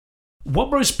One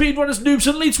Bro Speedrunners, Noobs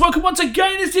and Leaks, welcome once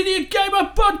again to the Idiot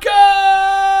Gamer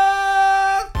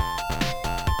Podcast!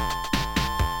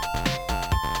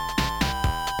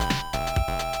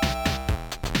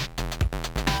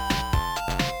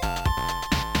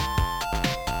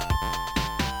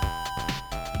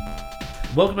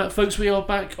 Welcome back, folks. We are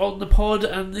back on the pod,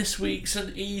 and this week's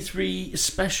an E3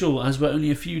 special, as we're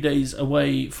only a few days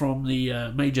away from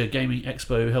the major gaming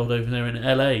expo held over there in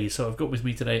LA. So I've got with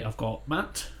me today, I've got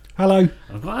Matt. Hello.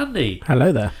 I've got Andy.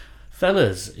 Hello there.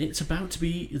 Fellas, it's about to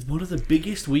be one of the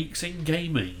biggest weeks in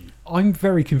gaming. I'm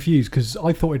very confused because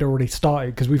I thought it already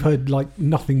started because we've heard like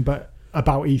nothing but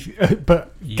about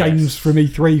games from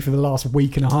E3 for the last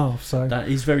week and a half. So that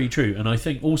is very true, and I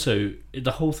think also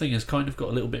the whole thing has kind of got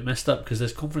a little bit messed up because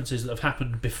there's conferences that have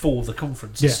happened before the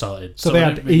conference has started. So they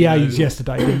had EA's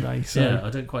yesterday, didn't they? So yeah,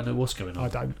 I don't quite know what's going on. I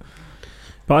don't.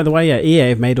 By the way, yeah, EA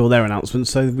have made all their announcements,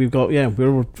 so we've got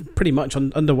we're all pretty much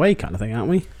underway, kind of thing, aren't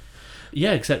we?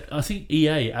 Yeah, except I think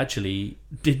EA actually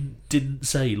didn't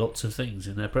say lots of things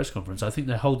in their press conference. I think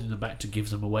they're holding them back to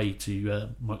give them away to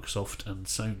Microsoft and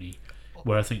Sony,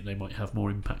 where I think they might have more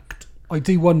impact. I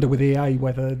do wonder with EA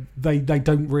whether they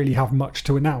don't really have much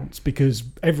to announce because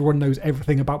everyone knows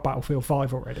everything about Battlefield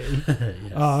 5 already.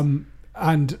 Yes.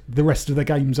 And the rest of the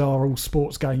games are all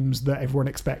sports games that everyone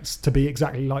expects to be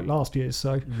exactly like last year's.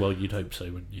 So, well, you'd hope so,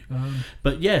 wouldn't you?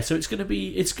 But yeah, so it's going to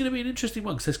be an interesting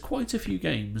one because there's quite a few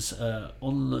games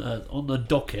on the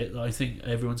docket that I think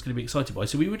everyone's going to be excited by.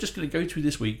 So we were just going to go through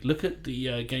this week, look at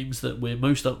the games that we're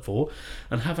most up for,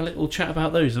 and have a little chat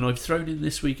about those. And I've thrown in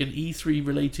this week an E3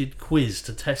 related quiz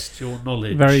to test your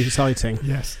knowledge. Very exciting.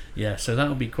 Yes. Yeah. So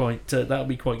that'll be quite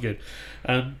good.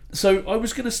 So I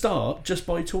was going to start just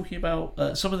by talking about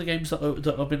some of the games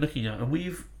that I've been looking at, and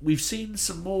we've seen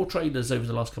some more trailers over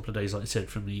the last couple of days, like I said,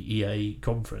 from the EA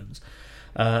conference,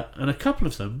 and a couple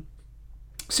of them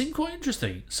seem quite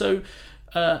interesting. So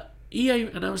EA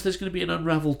announced there's going to be an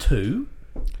Unravel 2.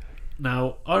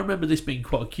 Now, I remember this being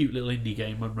quite a cute little indie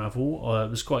game, Unravel.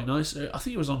 It was quite nice. I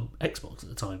think it was on Xbox at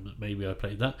the time that maybe I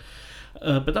played that.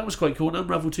 But that was quite cool. And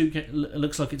Unravel 2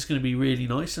 looks like it's going to be really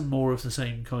nice and more of the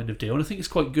same kind of deal. And I think it's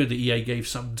quite good that EA gave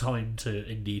some time to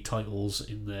indie titles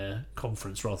in their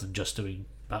conference rather than just doing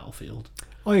Battlefield.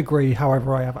 I agree.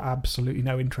 However, I have absolutely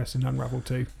no interest in Unravel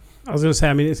 2. I was going to say,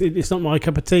 I mean, it's not my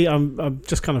cup of tea. I'm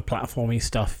just kind of platformy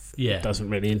stuff. Yeah, doesn't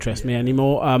really interest me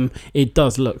anymore. It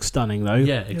does look stunning though.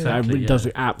 Yeah, exactly. It does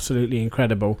look absolutely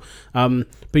incredible. But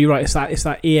you're right. It's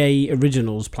that EA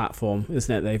Originals platform,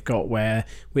 isn't it? They've got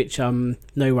which No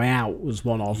Way Out was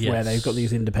one of, where they've got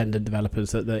these independent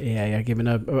developers that the EA are giving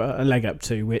a leg up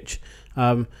to, which.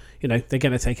 They're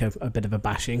going to take a bit of a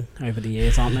bashing over the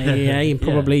years, aren't they? EA, and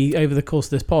probably over the course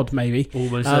of this pod, maybe.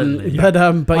 Almost certainly. But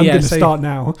I'm going to start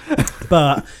now.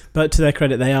 but to their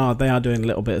credit, they are doing a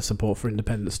little bit of support for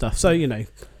independent stuff. So I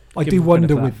do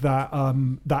wonder with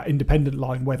that independent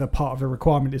line whether part of the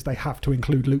requirement is they have to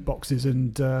include loot boxes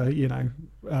and DLC,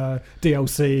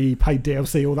 paid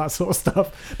DLC, all that sort of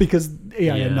stuff, because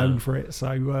EA are known for it.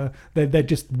 So they're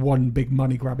just one big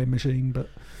money grabbing machine, but.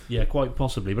 Yeah, quite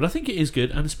possibly. But I think it is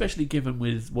good, and especially given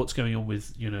with what's going on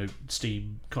with,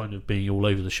 Steam kind of being all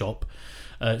over the shop,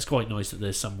 it's quite nice that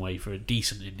there's some way for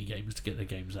decent indie games to get their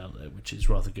games out there, which is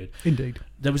rather good. Indeed.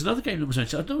 There was another game that was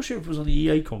mentioned. I'm not sure if it was on the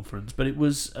EA conference, but it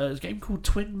was a game called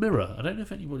Twin Mirror. I don't know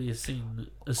if anybody has seen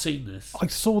this. I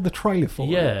saw the trailer for it.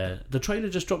 Yeah, the trailer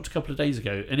just dropped a couple of days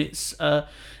ago, and it's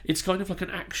kind of like an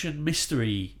action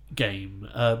mystery game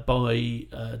by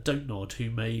Don't Nod, who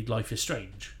made Life is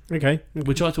Strange. Okay.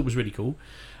 Which I thought was really cool.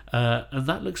 And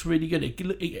that looks really good.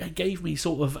 It gave me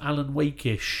sort of Alan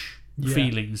Wake-ish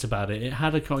feelings about it. It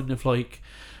had a kind of like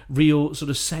real sort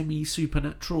of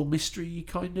semi-supernatural mystery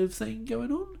kind of thing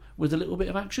going on with a little bit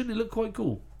of action. It looked quite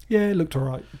cool. Yeah, it looked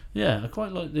alright. Yeah, I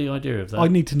quite like the idea of that. I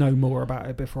need to know more about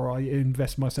it before I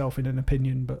invest myself in an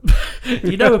opinion, but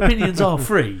opinions are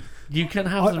free. You can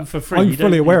have them for free. I'm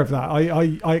fully aware of that.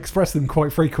 I express them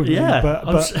quite frequently,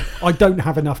 but I don't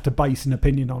have enough to base an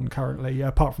opinion on currently,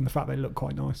 apart from the fact they look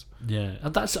quite nice. Yeah,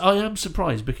 and I am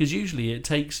surprised because usually it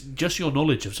takes just your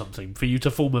knowledge of something for you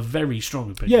to form a very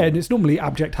strong opinion. Yeah, and it's normally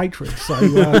abject hatred. So,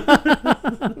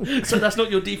 so that's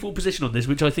not your default position on this,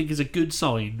 which I think is a good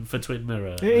sign for Twin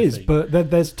Mirror. It is, but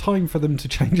there's time for them to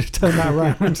turn that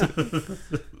around.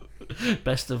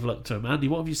 Best of luck to him. Andy,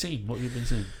 what have you seen? What have you been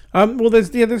seeing? Well,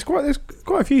 there's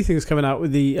quite a few things coming out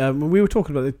with the. When we were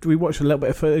talking about it, we watched a little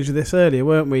bit of footage of this earlier,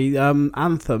 weren't we?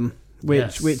 Anthem,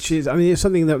 which is, I mean, it's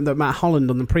something that Matt Holland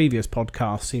on the previous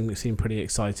podcast seemed pretty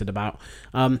excited about.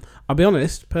 I'll be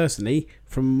honest, personally,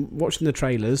 from watching the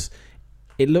trailers,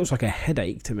 it looks like a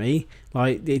headache to me.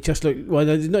 Like, it just looked... Well,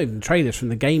 there's not even trailers from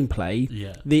the gameplay.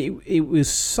 Yeah. It was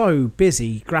so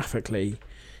busy graphically.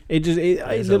 It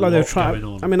looked like they were trying.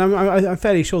 I mean, I'm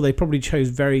fairly sure they probably chose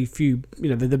very few,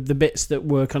 the bits that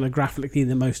were kind of graphically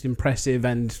the most impressive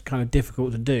and kind of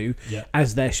difficult to do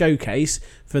as their showcase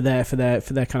for their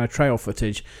kind of trail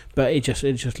footage. But it just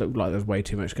looked like there's way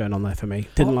too much going on there for me.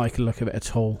 Didn't like the look of it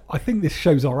at all. I think this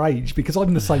shows our age, because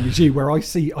I'm the same as you, where I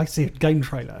see a game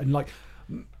trailer and like,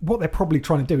 what they're probably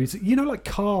trying to do is, like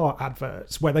car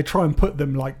adverts where they try and put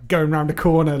them like going around a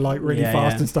corner like really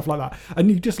fast and stuff like that, and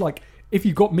you just like, if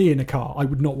you got me in a car, I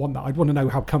would not want that. I'd want to know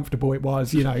how comfortable it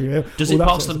was, Does it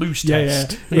pass the moose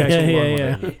test?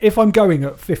 Yeah. If I'm going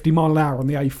at 50 mile an hour on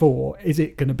the A4, is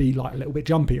it going to be like a little bit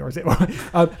jumpy, or is it?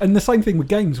 And the same thing with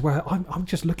games, where I'm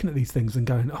just looking at these things and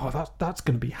going, oh, that's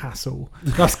going to be hassle.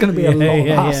 That's going to be a lot of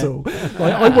hassle.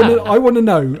 Like, I want to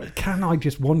know, can I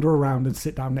just wander around and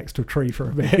sit down next to a tree for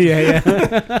a bit?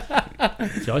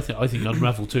 See, I think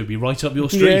Unravel 2 would be right up your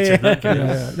street. In that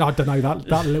case. No, I don't know.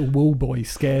 That little wall boy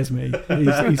scares me.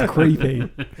 He's creepy.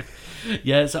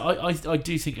 Yeah, so I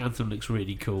do think Anthem looks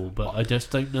really cool, but I just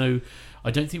don't know.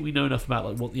 I don't think we know enough about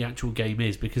like what the actual game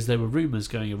is, because there were rumours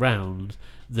going around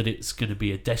that it's going to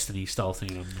be a Destiny style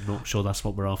thing. I'm not sure that's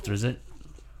what we're after, is it?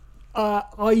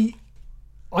 I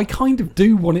kind of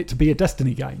do want it to be a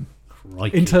Destiny game.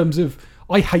 Crikey. In terms of,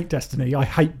 I hate Destiny. I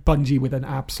hate Bungie with an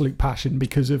absolute passion,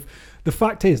 because of the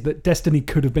fact is that Destiny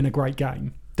could have been a great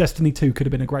game. Destiny 2 could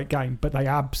have been a great game, but they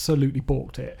absolutely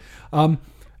balked it.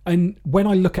 And when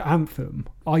I look at Anthem,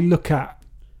 I look at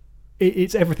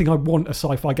it's everything I want a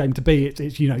sci-fi game to be.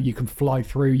 It's you can fly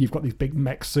through. You've got these big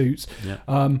mech suits.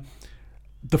 Yeah.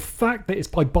 The fact that it's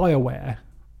by BioWare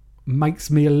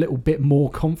makes me a little bit more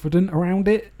confident around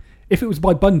it. If it was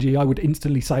by Bungie, I would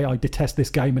instantly say I detest this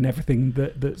game and everything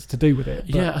that's to do with it.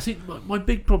 But yeah, I think my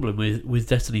big problem with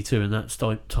Destiny 2 and that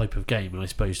type of game, and I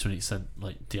suppose to an extent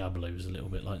like Diablo is a little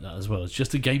bit like that as well, it's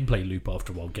just the gameplay loop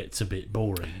after a while gets a bit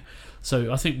boring.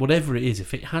 So I think whatever it is,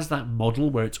 if it has that model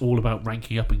where it's all about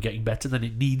ranking up and getting better, then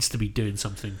it needs to be doing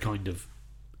something kind of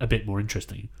a bit more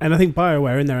interesting. And I think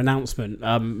BioWare in their announcement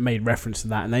made reference to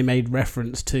that, and they made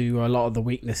reference to a lot of the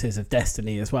weaknesses of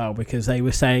Destiny as well, because they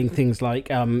were saying things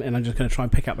like, and I'm just going to try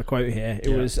and pick up the quote here.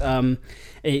 It was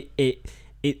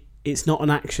it's not an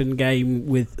action game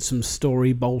with some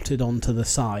story bolted onto the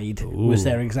side. Ooh. Was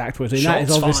their exact words. And that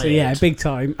is obviously big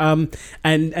time.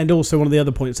 And also one of the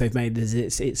other points they've made is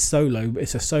it's solo.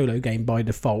 It's a solo game by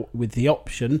default with the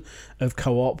option of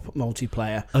co-op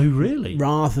multiplayer. Oh really?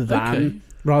 Rather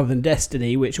than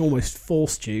Destiny, which almost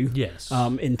forced you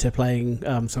into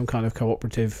playing some kind of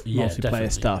cooperative multiplayer definitely.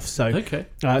 Stuff.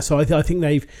 So, so I think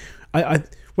they've,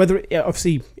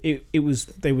 obviously it was,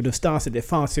 they would have started it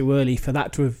far too early for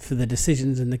that to have, for the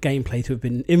decisions and the gameplay to have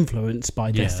been influenced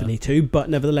by Destiny 2, but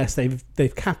nevertheless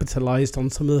they've capitalised on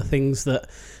some of the things that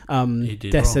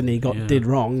Destiny did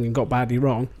wrong and got badly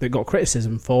wrong, that got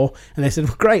criticism for, and they said,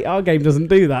 well, great, our game doesn't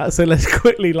do that, so let's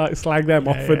quickly slag them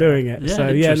off for doing it.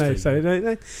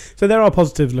 So there are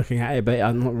positives looking at it, but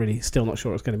I'm still not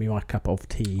sure it's going to be my cup of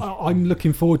tea. I'm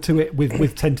looking forward to it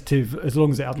with tentative, as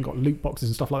long as it hasn't got loot boxes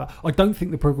and stuff like that. I don't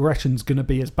think the progression's going to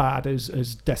be as bad as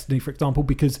Destiny, for example,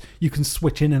 because you can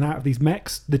switch in and out of these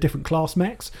mechs, the different class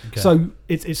mechs. Okay. So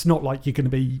it's not like you're going to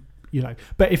be,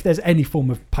 but if there's any form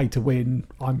of pay to win,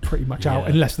 I'm pretty much out,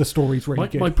 unless the story's really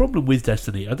good. My problem with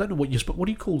Destiny, I don't know what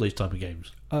do you call those type of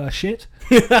games? Shit.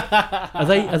 Are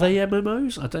they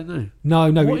MMOs? I don't know.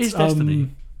 No. What is Destiny?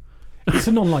 It's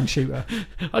an online shooter.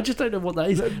 I just don't know what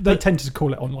that is. They tend to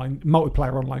call it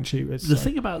multiplayer online shooters. The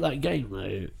thing about that game,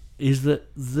 though, is that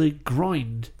the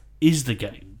grind is the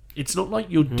game. It's not like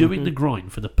you're doing the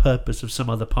grind for the purpose of some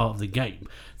other part of the game.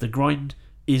 The grind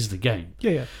is the game.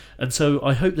 Yeah. And so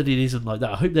I hope that it isn't like that.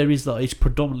 I hope there is it's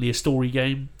predominantly a story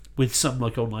game with some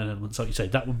online elements, like you say.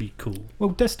 That would be cool.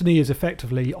 Well, Destiny is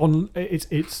effectively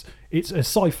it's a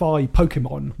sci-fi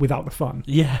Pokemon without the fun.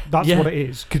 Yeah, that's what it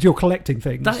is, because you're collecting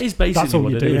things. That is basically that's all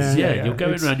what you it do. is. Yeah, you're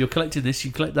going around, you're collecting this,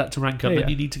 you collect that to rank up, and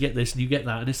you need to get this and you get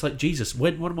that, and it's like, Jesus,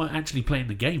 when am I actually playing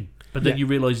the game? But then you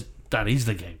realise that is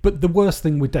the game. But the worst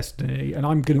thing with Destiny, and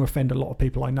I'm going to offend a lot of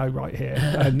people I know right here,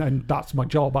 and that's my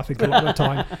job, I think, a lot of the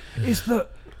time, is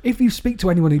that if you speak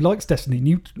to anyone who likes Destiny and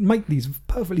you make these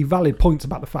perfectly valid points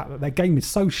about the fact that their game is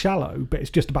so shallow, but it's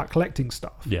just about collecting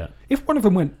stuff. Yeah. If one of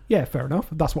them went, yeah, fair enough,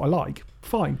 that's what I like,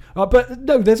 fine. But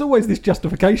no, there's always this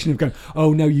justification of going,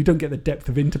 oh no, you don't get the depth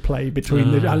of interplay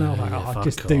between the... And I'm like,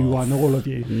 just do one, all of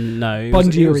you. No, it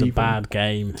was a bad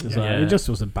game. It just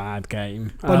was a bad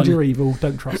game. Bungie are evil,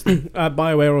 don't trust them.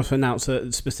 BioWare also announced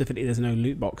that specifically there's no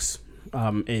loot box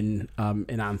in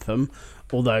Anthem.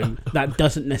 Although that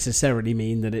doesn't necessarily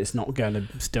mean that it's not going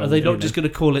to still. Are they not just going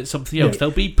to call it something else?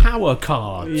 There'll be power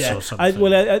cards or something.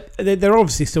 There are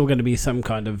obviously still going to be some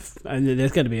kind of, and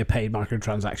there's going to be a paid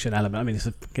microtransaction element. I mean, it's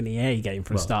a fucking EA game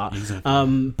for a start.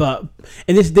 Exactly. But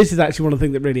this is actually one of the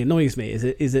things that really annoys me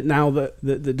is that now that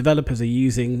the developers are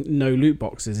using no loot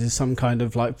boxes is some kind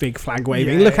of like big flag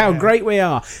waving. Look how great we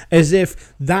are, as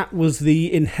if that was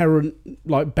the inherent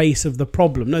like base of the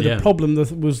problem. No, the problem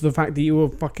was the fact that you were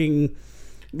fucking.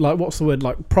 Like, what's the word?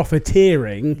 Like,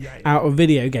 profiteering out of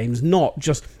video games, not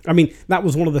just... I mean, that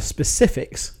was one of the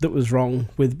specifics that was wrong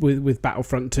with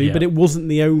Battlefront 2, but it wasn't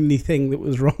the only thing that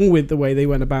was wrong with the way they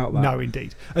went about that. No,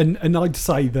 indeed. And I'd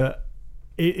say that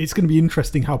it's going to be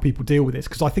interesting how people deal with this,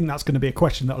 because I think that's going to be a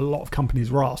question that a lot of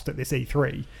companies were asked at this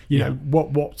E3. You know,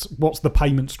 what's the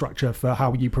payment structure for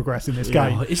how you progress in this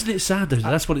game? Isn't it sad though?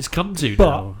 That's what it's come to but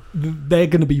now. They're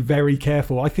going to be very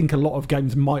careful. I think a lot of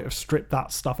games might have stripped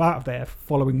that stuff out of there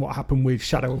following what happened with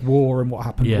Shadow of War and what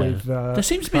happened with... there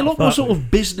seems to be a lot more sort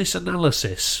of business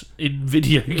analysis in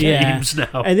video games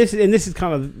now. And this is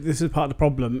part of the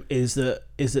problem is that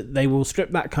they will strip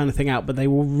that kind of thing out, but they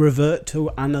will revert to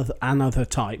another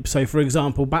type. So, for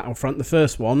example, Battlefront, the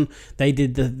first one, they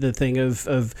did the thing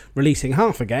of releasing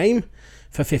half a game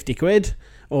for 50 quid,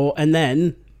 and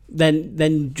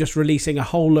then just releasing a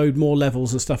whole load more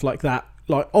levels and stuff like that.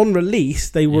 Like, on release,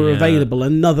 they were available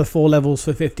another 4 levels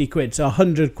for 50 quid, so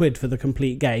 100 quid for the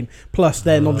complete game, plus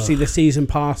then obviously the season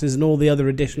passes and all the other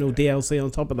additional DLC on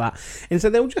top of that. And so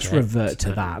they'll just revert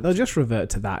to that. They'll just revert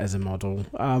to that as a model,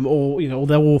 or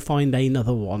they'll all find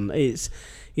another one. It's,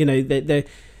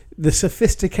 the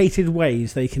sophisticated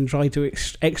ways they can try to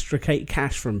extricate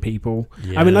cash from people.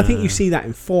 I mean, I think you see that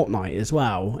in Fortnite as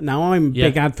well. Now, I'm a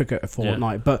big advocate of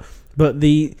Fortnite, but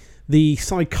the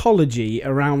psychology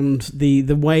around the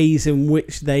ways in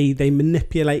which they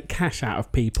manipulate cash out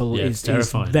of people is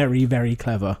very, very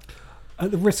clever.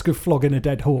 At the risk of flogging a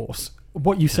dead horse,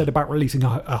 what you said about releasing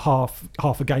a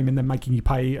half a game and then making you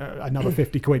pay another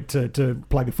 50 quid to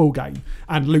play the full game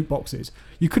and loot boxes,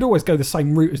 you could always go the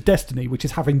same route as Destiny, which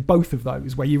is having both of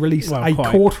those, where you release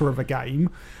quarter of a game,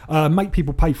 make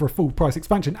people pay for a full price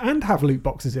expansion and have loot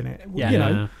boxes in it.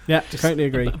 Totally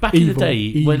agree. Back in the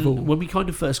day, when we kind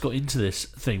of first got into this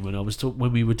thing,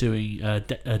 when we were doing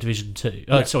Division 2,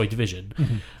 Division,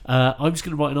 I was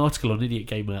going to write an article on Idiot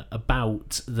Gamer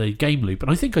about the game loop,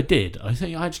 and I think I did. I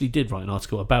think I actually did write an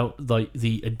article about like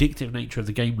the addictive nature of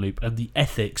the game loop and the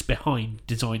ethics behind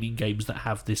designing games that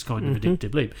have this kind of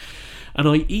addictive loop. And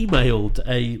I emailed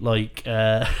a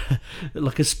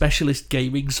specialist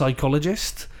gaming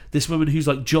psychologist, this woman whose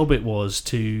job it was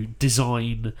to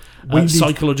design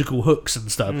psychological hooks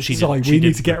and stuff. We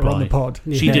need to get her on the pod.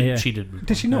 She didn't.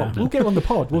 Did she not? We'll get her on the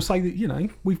pod. We'll say that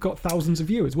we've got thousands of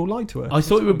viewers. We'll lie to her. I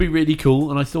thought it would be really cool,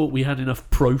 and I thought we had enough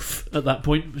proof at that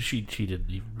point. She didn't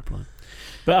even reply.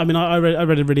 But I mean, I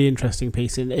read a really interesting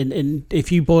piece, and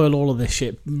if you boil all of this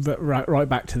shit right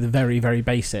back to the very, very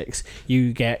basics,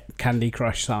 you get Candy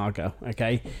Crush Saga,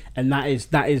 okay, and that is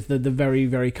the very,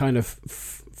 very kind of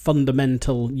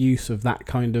fundamental use of that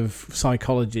kind of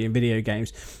psychology in video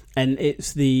games, and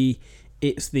it's the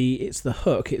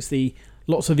hook, it's the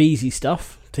lots of easy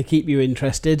stuff to keep you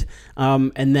interested,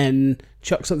 and then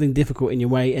chuck something difficult in your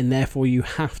way, and therefore you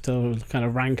have to kind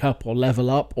of rank up or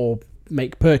level up or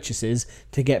make purchases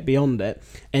to get beyond it.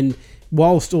 And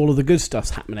whilst all of the good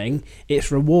stuff's happening,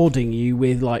 it's rewarding you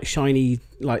with shiny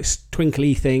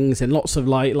twinkly things and lots of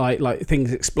like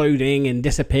things exploding and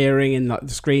disappearing and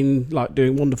the screen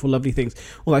doing wonderful lovely things,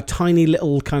 all that tiny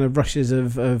little kind of rushes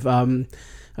of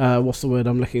what's the word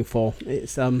I'm looking for?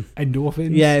 It's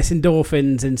endorphins. Yeah, it's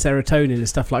endorphins and serotonin and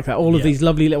stuff like that. All of these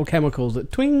lovely little chemicals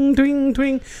that twing, twing,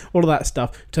 twing, all of that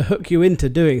stuff to hook you into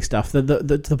doing stuff. To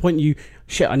the point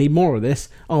I need more of this.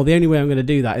 Oh, the only way I'm going to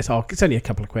do that is it's only a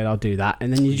couple of quid. I'll do that,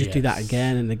 and then you just do that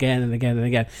again and again and again and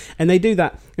again. And they do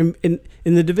that in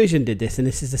the Division did this, and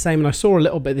this is the same. And I saw a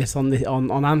little bit of this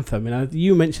on Anthem.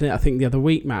 You mentioned it, I think, the other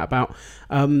week, Matt, about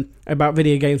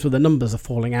video games where the numbers are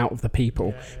falling out of the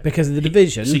people because of the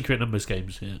Division. Secret numbers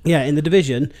games. Yeah, in the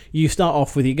Division, you start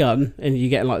off with your gun and you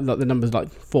get like the numbers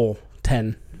 4,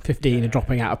 10. 15 are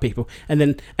dropping out of people, and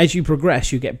then as you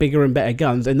progress you get bigger and better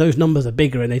guns, and those numbers are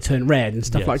bigger and they turn red and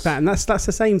stuff like that. And that's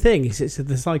the same thing. It's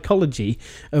the psychology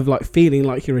of feeling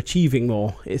like you're achieving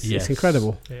more. It's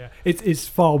incredible. It's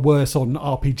far worse on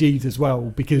RPGs as well,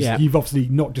 because you've obviously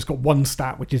not just got one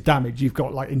stat, which is damage. You've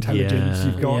got intelligence,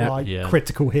 you've got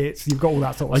critical hits, you've got all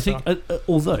that sort of stuff. I think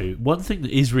although one thing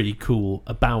that is really cool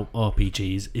about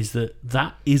RPGs is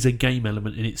that is a game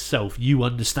element in itself, you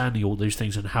understanding all those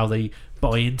things and how they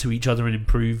buy into into each other and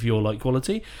improve your like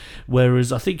quality.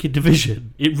 Whereas I think in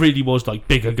Division, it really was like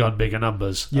bigger gun, bigger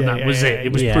numbers, and that was it.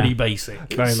 It was pretty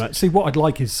basic. Very much. See, what I'd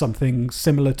like is something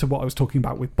similar to what I was talking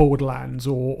about with Borderlands,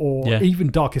 or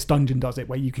even Darkest Dungeon does it,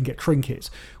 where you can get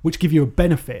trinkets, which give you a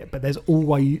benefit, but there's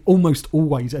almost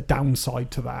always a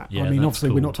downside to that. Yeah, I mean,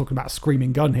 obviously, we're not talking about a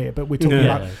screaming gun here, but we're talking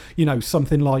about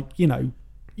something like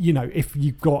if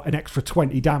you've got an extra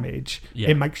 20 damage,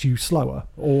 it makes you slower.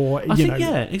 Or I think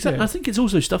exactly. I think it's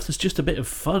also stuff that's just a bit of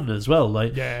fun as well.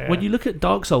 Like when you look at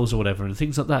Dark Souls or whatever and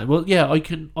things like that. Well,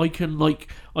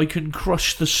 I can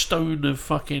crush the stone of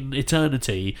fucking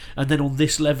eternity, and then on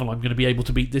this level I'm going to be able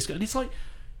to beat this guy. And it's like,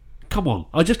 come on,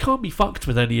 I just can't be fucked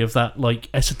with any of that like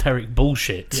esoteric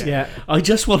bullshit. I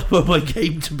just want my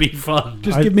game to be fun.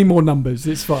 Just give me more numbers,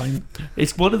 it's fine.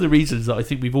 It's one of the reasons that I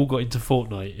think we've all got into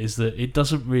Fortnite is that it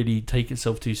doesn't really take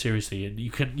itself too seriously, and you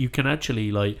can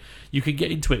actually like you can get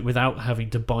into it without having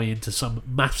to buy into some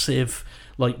massive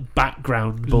like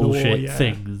background bullshit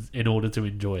thing in order to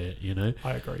enjoy it,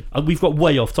 I agree. And we've got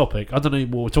way off topic. I don't know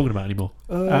what we're talking about anymore.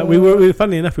 We were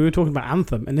funnily enough, we were talking about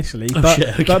Anthem initially,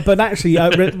 but actually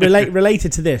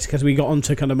related to this, because we got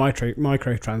onto kind of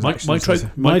microtransactions.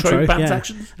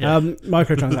 Microtransactions?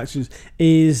 Microtransactions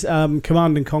is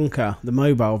Command and Conquer, the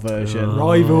mobile version.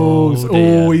 Rivals.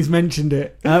 He's mentioned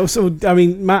it. So I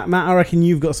mean, Matt, I reckon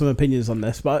you've got some opinions on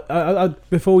this, but I,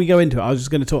 before we go into it, I was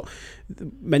just going to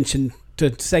mention to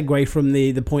segue from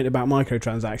the point about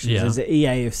microtransactions is that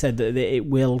EA have said that it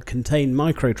will contain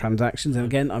microtransactions, and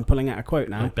again I'm pulling out a quote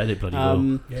now. I bet it bloody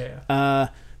will.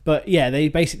 But they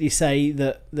basically say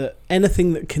that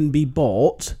anything that can be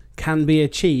bought can be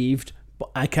achieved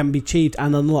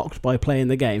and unlocked by playing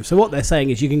the game. So what they're saying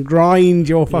is you can grind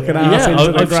your fucking ass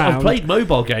into the ground. I've played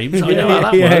mobile games. I know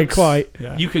how that works. Quite.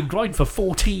 Yeah. You can grind for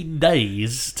 14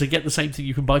 days to get the same thing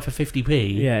you can buy for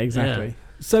 50p. Yeah, exactly. Yeah.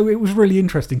 So it was really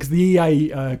interesting because the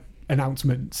EA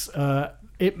announcements,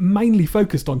 it mainly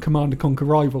focused on Command & Conquer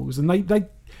Rivals, and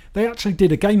they actually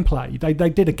did a gameplay. They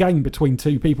did a game between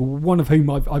two people, one of whom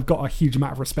I've got a huge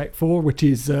amount of respect for, which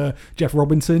is Jeff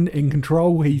Robinson in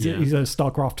Control. He's a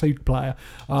StarCraft 2 player.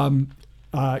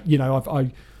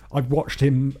 I've watched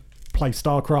him play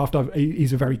StarCraft.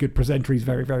 He's a very good presenter. He's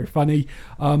very, very funny.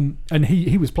 And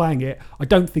he was playing it. I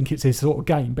don't think it's his sort of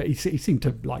game, but he seemed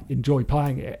to like enjoy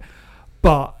playing it.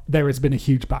 But there has been a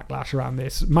huge backlash around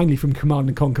this, mainly from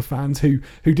Command & Conquer fans who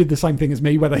did the same thing as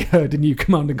me, where they heard a new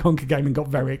Command & Conquer game and got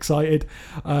very excited,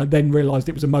 then realised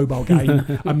it was a mobile game,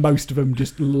 and most of them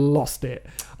just lost it.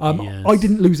 I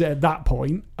didn't lose it at that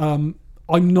point. I'm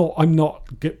not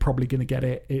probably going to get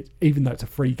it, even though it's a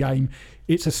free game.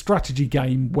 It's a strategy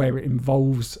game where it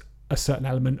involves a certain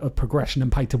element of progression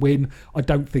and pay to win. I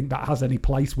don't think that has any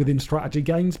place within strategy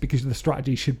games, because the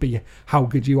strategy should be how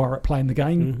good you are at playing the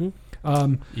game.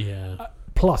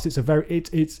 Plus, it's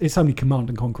it's only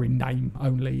Command & Conquer in name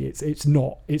only. It's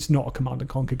not a Command &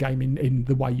 Conquer game in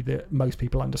the way that most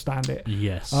people understand it.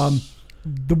 Yes.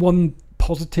 The one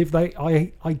positive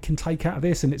I can take out of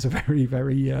this, and it's a very,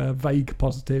 very vague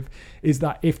positive, is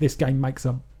that if this game makes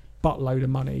a buttload of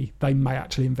money, they may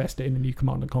actually invest it in a new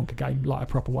Command & Conquer game, like a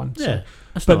proper one.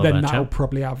 But then that'll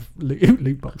probably have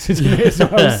loot boxes in it as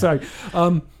well.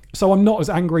 So I'm not as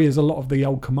angry as a lot of the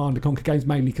old Command & Conquer games,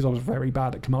 mainly because I was very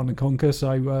bad at Command & Conquer.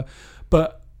 So,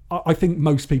 but I think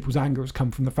most people's anger has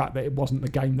come from the fact that it wasn't the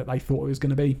game that they thought it was going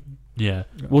to be. Yeah.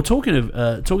 Well, talking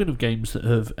of games that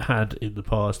have had in the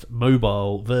past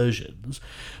mobile versions,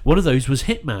 one of those was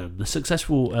Hitman, the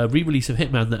successful re-release of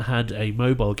Hitman that had a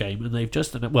mobile game, and they've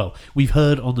just we've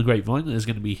heard on the grapevine that there's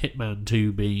going to be Hitman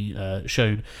 2 being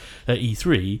shown at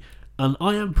E3. And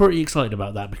I am pretty excited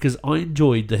about that because I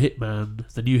enjoyed the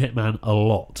new Hitman, a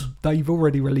lot. They've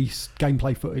already released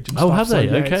gameplay footage and stuff. Oh, have they?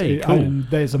 So, okay, cool. And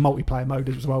there's a multiplayer mode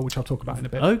as well, which I'll talk about in a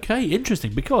bit. Okay,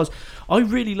 interesting, because I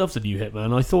really love the new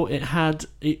Hitman. I thought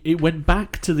it went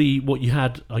back to what you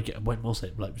had, when was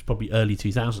it? Like, it was probably early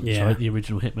 2000s, right? The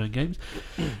original Hitman games.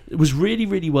 It was really,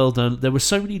 really well done. There were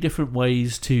so many different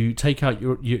ways to take out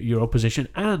your opposition,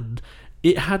 and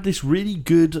it had this really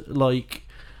good,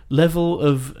 level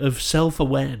of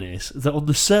self-awareness that on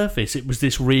the surface it was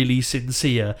this really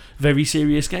sincere, very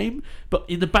serious game, but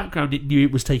in the background it knew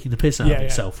it was taking the piss out of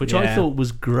itself, which I thought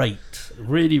was great.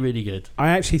 Really, really good. I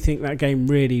actually think that game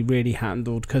really, really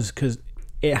handled, because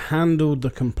it handled the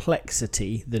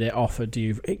complexity that it offered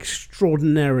you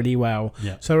extraordinarily well.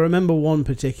 Yeah. So I remember one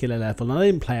particular level, and I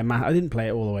didn't play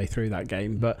it all the way through that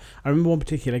game, but I remember one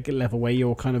particular level where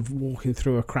you're kind of walking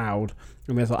through a crowd,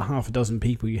 and there's like half a dozen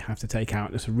people you have to take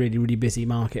out. It's a really, really busy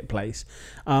marketplace,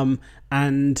 and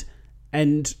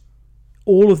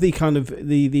all of the kind of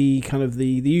the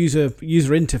user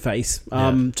interface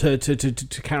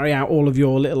to carry out all of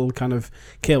your little kind of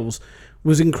kills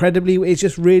was incredibly. It's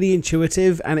just really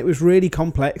intuitive, and it was really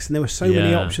complex, and there were so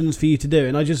many options for you to do.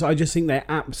 And I just think they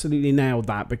absolutely nailed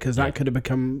that, because that could have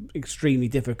become extremely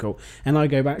difficult. And I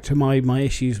go back to my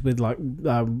issues with like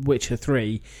Witcher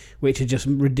 3, which are just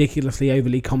ridiculously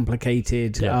overly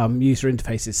complicated user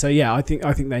interfaces. So yeah, I think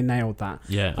they nailed that.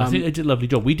 Yeah, I think they did a lovely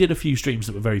job. We did a few streams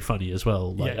that were very funny as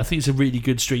well. Like, I think it's a really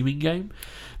good streaming game,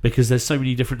 because there's so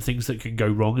many different things that can go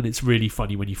wrong, and it's really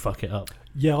funny when you fuck it up.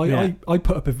 I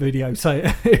put up a video. So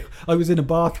I was in a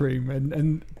bathroom,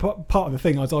 and part of the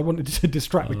thing was I wanted to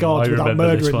distract the guards without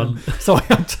murdering them. So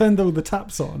I turned all the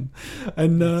taps on,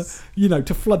 and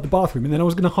to flood the bathroom, and then I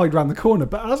was going to hide around the corner.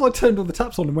 But as I turned all the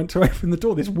taps on and went to open the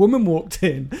door, this woman walked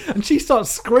in, and she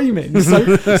starts screaming. So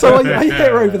I hit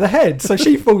her over the head, so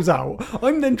she falls out.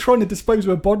 I'm then trying to dispose of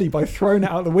her body by throwing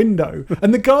it out the window,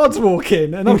 and the guards walk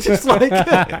in, and I'm just like,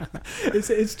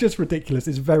 it's just ridiculous.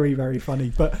 It's very, very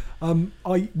funny. But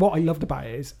what I loved about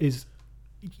it is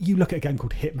you look at a game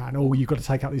called Hitman, or you've got to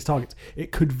take out these targets.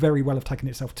 It could very well have taken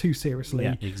itself too seriously.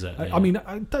 Yeah, exactly. I mean,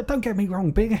 don't get me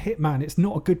wrong. Being a hitman, it's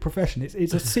not a good profession.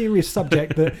 It's a serious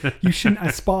subject that you shouldn't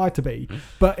aspire to be.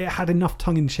 But it had enough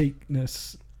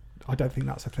tongue-in-cheekness. I don't think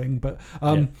that's a thing, but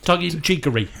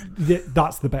tongue-in-cheekery.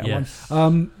 That's the better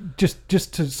one.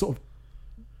 Just to sort of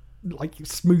like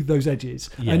smooth those edges.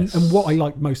 Yes. And what I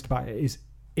like most about it is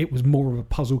it was more of a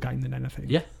puzzle game than anything.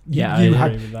 I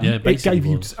agree with that. It gave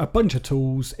you a bunch of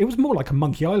tools. It was more like a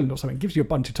Monkey Island or something. It gives you a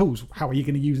bunch of tools. How are you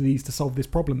going to use these to solve this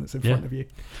problem that's in front of you?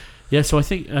 Yeah, so I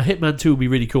think Hitman 2 will be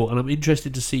really cool, and I'm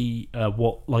interested to see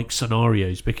what like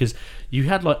scenarios, because you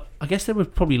had like, I guess there were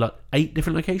probably like 8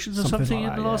 different locations or something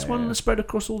like in the last one, and spread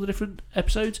across all the different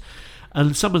episodes.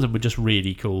 And some of them were just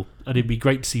really cool, and it'd be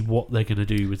great to see what they're going to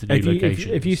do with the new locations.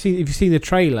 If you've seen the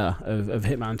trailer of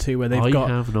Hitman 2, where they've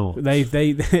have not.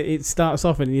 It starts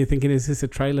off and you're thinking, is this a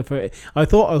trailer for it? I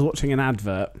thought I was watching an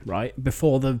advert right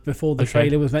before the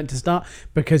trailer was meant to start,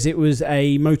 because it was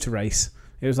a motor race.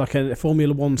 It was like a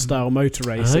Formula 1 style motor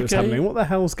race that was happening. What the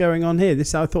hell's going on here?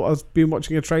 I thought I was been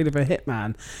watching a trailer for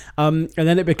Hitman. And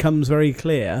then it becomes very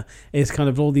clear. It's kind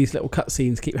of all these little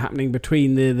cutscenes keep happening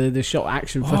between the shot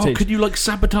action footage. Could you like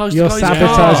sabotage You're the guy's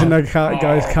sabotaging car? the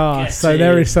guy's car. So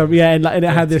there is some, and it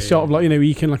had this shot of like,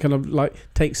 you can like kind of like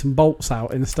take some bolts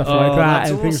out and stuff like that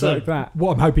and things like that.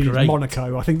 What I'm hoping is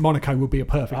Monaco. I think Monaco would be a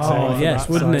perfect setting. Yes,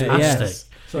 wouldn't it? Yes.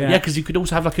 So, because you could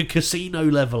also have like a casino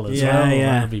level as well.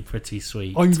 Yeah, that'd be pretty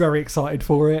sweet. I'm very excited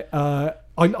for it. I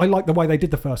like the way they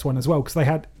did the first one as well, because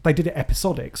they did it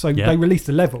episodic. So they released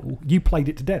a level, you played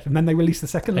it to death, and then they released the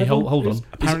second level. Hold on.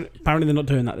 Apparently they're not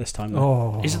doing that this time,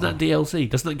 though. Isn't that DLC?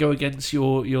 Doesn't that go against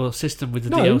your system with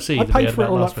the DLC? I paid for it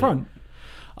all up front.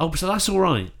 Oh, so that's all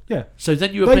right. Yeah. So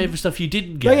then you were paying for stuff you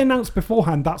didn't get. They announced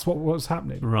beforehand that's what was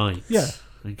happening. Right. Yeah.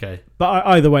 Okay. But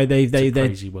either way, they've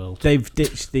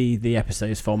ditched the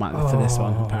episodes format for this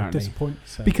one, apparently. Disappointing.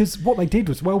 So. Because what they did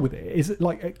as well with it is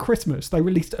like at Christmas they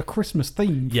released a Christmas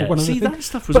theme for one of the things. That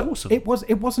stuff was awesome. It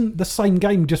wasn't the same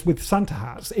game just with Santa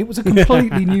hats. It was a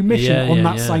completely new mission on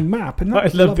that same map. And I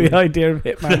love the idea of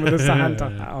Hitman with a Santa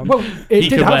hat on. Well, it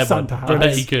did have Santa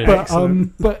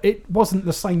hats, but it wasn't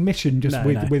the same mission just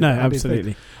with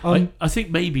absolutely. I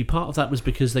think maybe part of that was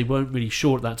because they weren't really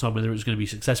sure at that time whether it was going to be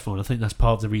successful, and I think that's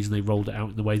part of the reason they rolled it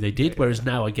out in the way they did. Whereas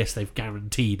now, I guess they've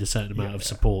guaranteed a certain amount of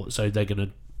support, so they're going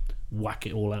to whack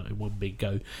it all out in one big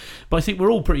go. But I think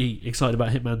we're all pretty excited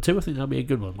about Hitman 2. I think that'll be a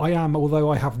good one. I am, although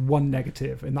I have one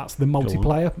negative, and that's the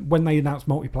multiplayer. When they announced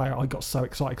multiplayer, I got so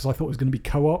excited because I thought it was going to be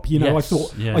co-op. I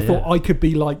thought I could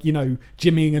be like,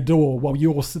 jimmying a door while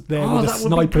you're there with a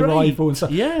sniper rifle and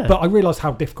stuff. Yeah. But I realised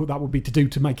how difficult that would be to do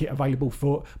to make it available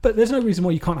for. But there's no reason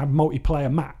why you can't have multiplayer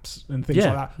maps and things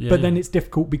like that. But then it's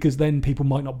difficult because then people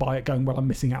might not buy it, going, well, I'm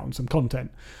missing out on some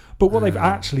content. But what they've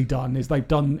actually done is they've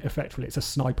done effectively, it's a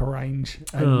sniper range,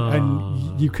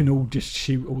 and you can all just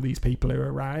shoot all these people who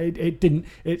are around.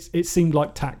 It seemed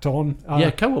like tacked on.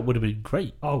 Co-op would have been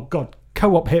great. Oh God,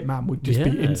 co-op Hitman would just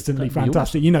be instantly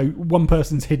fantastic. Awesome. One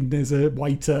person's hidden as a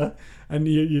waiter, and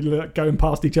you're going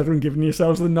past each other and giving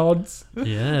yourselves the nods.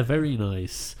 Yeah, very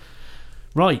nice.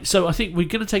 Right, so I think we're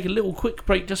going to take a little quick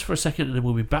break just for a second, and then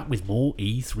we'll be back with more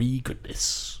E3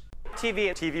 goodness. TV,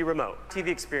 TV remote, TV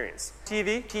experience,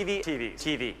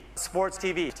 TV, sports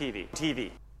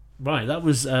TV. Right, that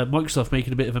was Microsoft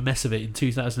making a bit of a mess of it in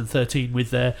 2013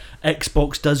 with their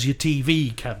Xbox Does Your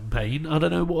TV campaign. I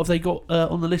don't know, what have they got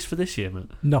on the list for this year, Matt?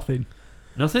 Nothing.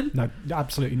 Nothing? No,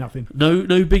 absolutely nothing.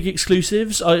 No big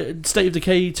exclusives. State of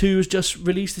Decay 2 was just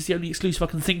released. It's the only exclusive I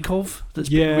can think of that's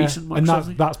been recent. Microsoft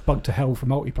and that's bugged to hell for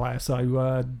multiplayer.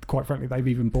 So quite frankly, they've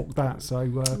even balked that. So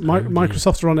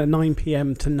Microsoft are on at 9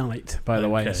 p.m. tonight, by the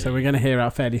way. So we're going to hear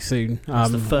out fairly soon.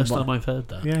 That's the first time I've heard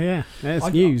that. Yeah,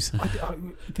 it's news.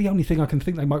 The only thing I can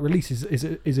think they might release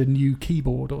is a new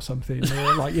keyboard or something,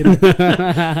 or like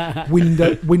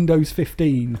Windows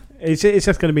 15. It's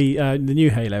just going to be the new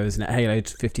Halo, isn't it? Halo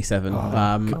 57,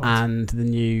 and the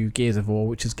new Gears of War,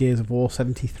 which is Gears of War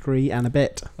 73 and a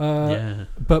bit.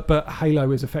 But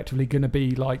Halo is effectively going to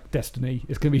be like Destiny.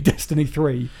 It's going to be Destiny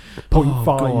 3.5. Oh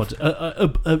God!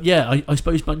 I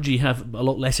suppose Bungie have a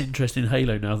lot less interest in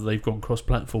Halo now that they've gone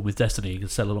cross-platform with Destiny and can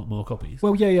sell a lot more copies.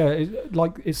 Well,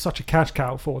 it's such a cash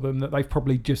cow for them that they've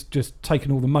probably just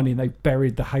taken all the money and they've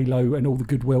buried the Halo and all the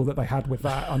goodwill that they had with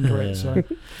that under it. So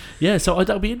so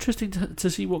that'll be interesting to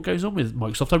see what goes on with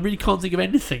Microsoft. I really can't think of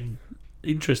anything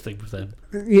interesting with them.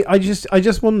 Yeah, I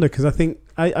just wonder, because I think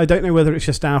I don't know whether it's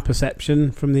just our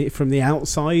perception from the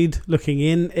outside looking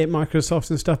in at Microsoft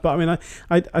and stuff, but I mean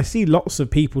I see lots of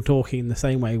people talking the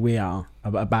same way we are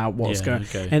about what's going.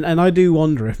 Okay. And I do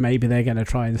wonder if maybe they're going to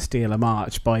try and steal a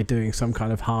march by doing some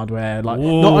kind of hardware, like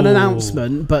not an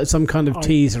announcement, but some kind of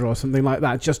teaser or something like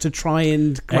that, just to try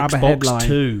and grab Xbox a headline.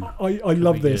 2. I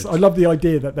love this. I love the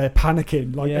idea that they're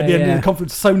panicking. Like at the end of the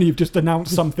conference, Sony have just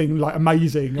announced something like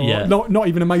amazing, or not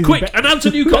even amazing. Quick, announce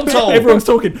a new console. Everyone's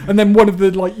talking, and then one of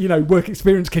the work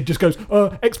experience kid just goes,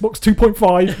 Xbox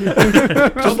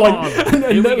 2.5. Just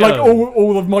like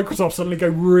all of Microsoft suddenly go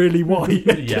really white.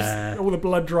 Just all the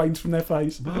blood drains from their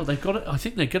face. Well, they've got to, I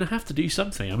think they're going to have to do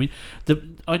something. I mean,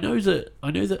 I know that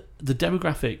the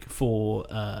demographic for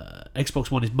Xbox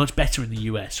One is much better in the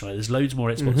US. Right, there's loads more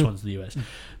Xbox Ones in the US,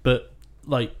 but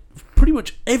like pretty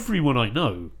much everyone I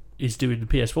know is doing the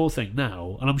PS4 thing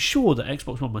now, and I'm sure that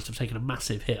Xbox One must have taken a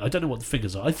massive hit. I don't know what the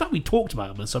figures are. In fact, we talked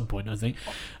about them at some point, I think,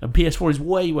 and PS4 is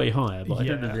way higher, but I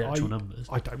don't know the actual numbers.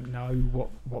 I don't know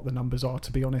what the numbers are,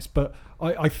 to be honest, but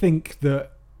I think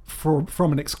that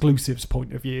from an exclusives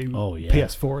point of view,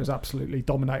 PS4 has absolutely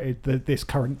dominated this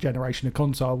current generation of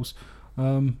consoles.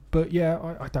 But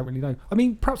I don't really know. I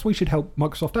mean, perhaps we should help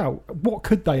Microsoft out. What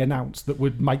could they announce that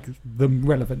would make them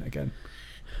relevant again?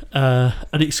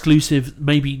 An exclusive,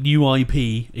 maybe new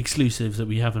IP exclusive that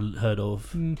we haven't heard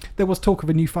of. There was talk of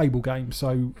a new Fable game,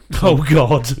 so oh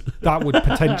god, that would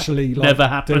potentially never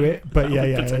happen. Do it. But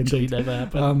potentially never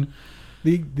happen.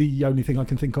 The only thing I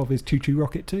can think of is Choo Choo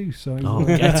Rocket 2. So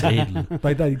get in.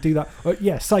 They do that.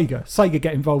 Sega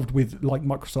get involved with like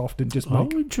Microsoft and just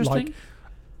make interesting. Like,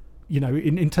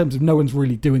 in terms of no one's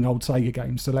really doing old Sega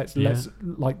games, so let's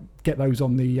like get those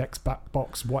on the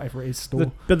Xbox whatever it is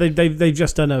store. But they've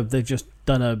just done a like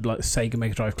Sega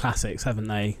Mega Drive Classics, haven't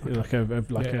they? Okay.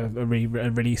 Like a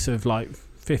release of like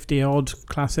 50 odd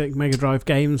classic Mega Drive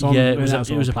games on. Yeah, it was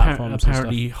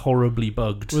apparently horribly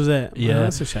bugged. Was it? Yeah,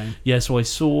 that's a shame. Yeah, so I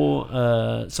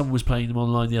saw someone was playing them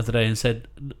online the other day and said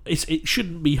it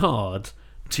shouldn't be hard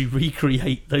to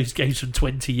recreate those games from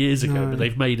 20 years ago, but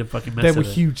they've made a fucking mess. There were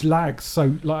huge lags,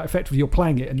 so like effectively you're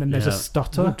playing it and then there's a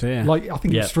stutter. Like I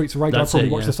think it's Streets of Rage. I probably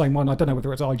watched the same one. I don't know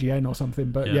whether it's IGN or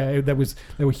something, but there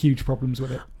were huge problems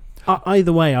with it.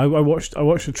 Either way, I watched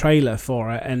the trailer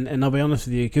for it, and I'll be honest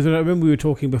with you, because I remember we were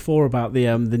talking before about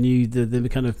the new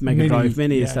kind of Mega Drive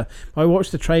Mini and stuff. I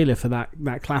watched the trailer for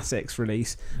that Classics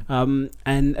release, and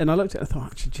I looked at it and thought,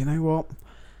 actually, do you know what?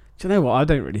 I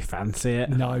don't really fancy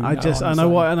it. I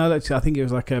think it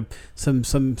was like some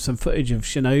footage of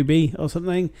Shinobi or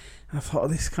something. And I thought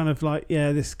this kind of like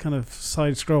this kind of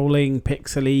side-scrolling,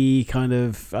 pixely kind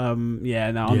of I'm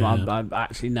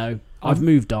actually no. I've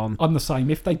moved on. I'm the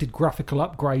same. If they did graphical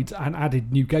upgrades and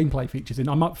added new gameplay features in,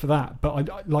 I'm up for that.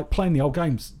 But I like playing the old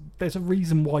games. There's a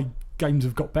reason why games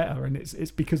have got better, and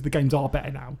it's because the games are better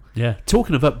now. Yeah.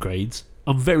 Talking of upgrades,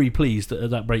 I'm very pleased that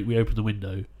at that break we opened the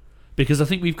window. Because I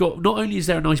think we've got, not only is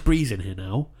there a nice breeze in here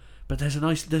now, but there's a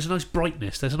nice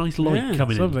brightness, there's a nice light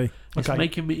coming in. Lovely.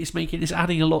 It's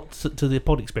adding a lot to the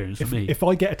pod experience for me. If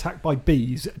I get attacked by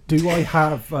bees, do I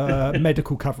have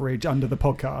medical coverage under the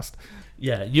podcast?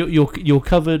 Yeah, you're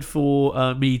covered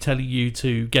for me telling you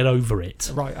to get over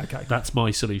it. Right, okay. That's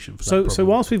my solution for that problem. So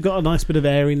whilst we've got a nice bit of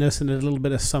airiness and a little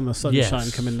bit of summer sunshine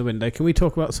coming in the window, can we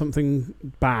talk about something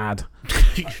bad?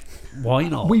 Why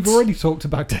not? We've already talked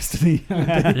about Destiny.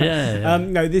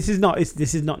 No, this is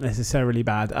not necessarily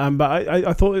bad. But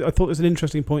I thought it was an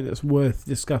interesting point that's worth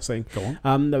discussing. Go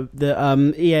on.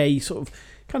 The EA sort of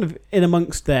kind of in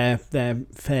amongst their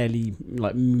fairly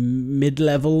like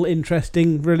mid-level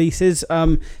interesting releases,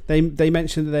 they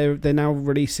mentioned that they're now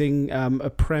releasing a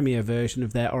premiere version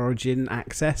of their Origin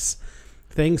Access,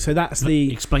 thing. So that's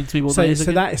the explain to me what that is.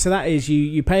 So that is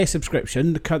you pay a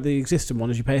subscription. The existing one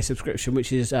is you pay a subscription,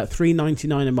 which is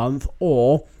 $3.99 a month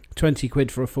or £20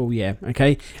 for a full year.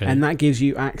 Okay, and that gives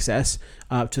you access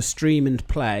to stream and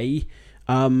play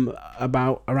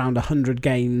around 100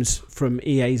 games from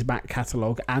EA's back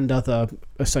catalogue and other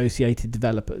associated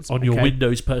developers on your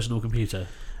Windows personal computer.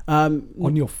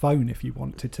 On your phone, if you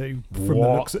wanted to,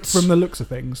 from the looks of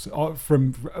things,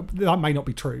 that may not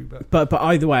be true, but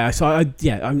either way, I'm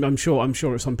sure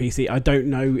it's on PC. I don't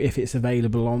know if it's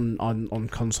available on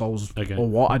consoles or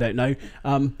what. I don't know.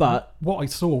 But what I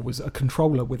saw was a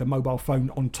controller with a mobile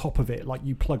phone on top of it, like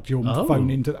you plugged your phone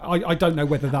into. I don't know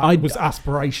whether that was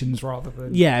aspirations rather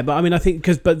than. Yeah, but I mean, I think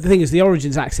but the thing is, the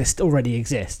Origins access already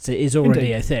exists. It is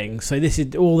already a thing. So this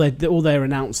is all they're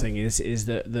announcing is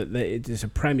that it is a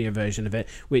Premier version of it,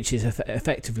 which is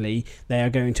effectively they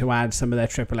are going to add some of their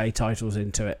AAA titles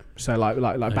into it. So like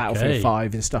Battlefield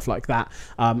 5 and stuff like that,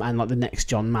 and like the next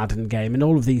John Madden game, and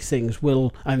all of these things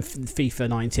will, and FIFA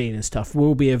 19 and stuff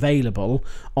will be available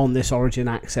on this Origin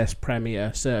Access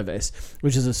Premier service,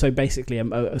 which is basically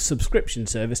a subscription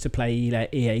service to play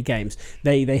EA games.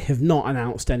 They have not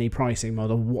announced any pricing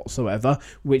model whatsoever,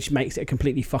 which makes it a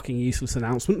completely fucking useless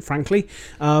announcement, frankly.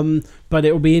 But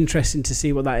it will be interesting to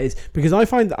see what that is, because I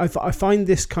find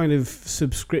this kind of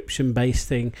subscription-based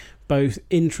thing both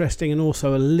interesting and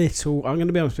also a little, I'm going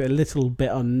to be honest with you, a little bit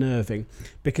unnerving,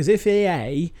 because if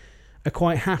EA are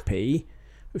quite happy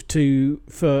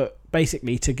for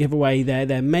basically to give away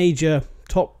their major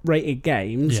top-rated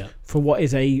games for what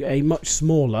is a much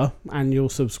smaller annual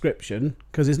subscription,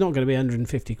 because it's not going to be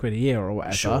 £150 a year or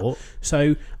whatever. Sure.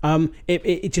 So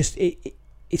it's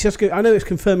just good. I know it's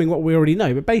confirming what we already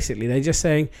know, but basically they're just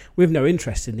saying we have no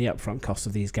interest in the upfront cost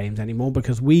of these games anymore,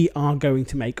 because we are going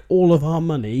to make all of our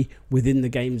money within the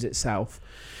games itself.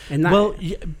 And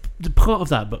that, part of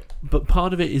that, but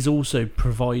part of it is also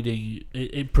providing.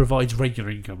 It provides regular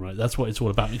income, right? That's what it's all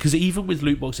about. Because even with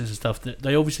loot boxes and stuff,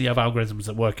 they obviously have algorithms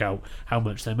that work out how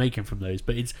much they're making from those.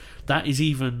 But that is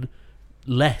even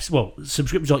less. Well,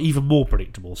 subscriptions are even more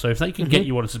predictable. So if they can get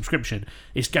you on a subscription,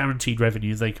 it's guaranteed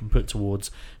revenue they can put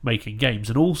towards making games.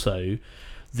 And also,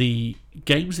 the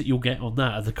games that you'll get on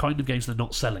that are the kind of games they're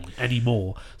not selling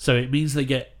anymore. So it means they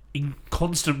get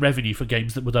constant revenue for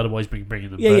games that would otherwise be bringing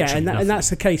them. And that's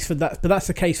the case for that. But that's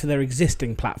the case for their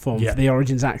existing platform, for the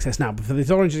Origins Access now. But for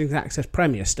this Origins Access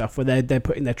Premier stuff, where they're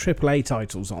putting their AAA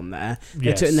titles on there,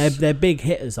 they're putting their big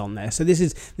hitters on there. So this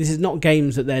is not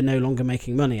games that they're no longer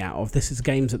making money out of. This is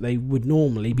games that they would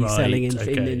normally be selling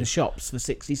in the shops for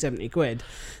 60-70 quid.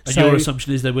 And your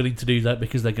assumption is they're willing to do that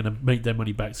because they're going to make their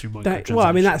money back through microtransactions. Well,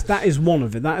 I mean that is one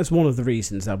of it. That is one of the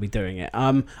reasons they'll be doing it.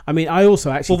 I mean, I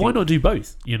also actually. Well, why not do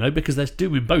both? Because they're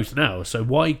doing both now. So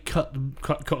why cut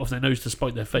off their nose to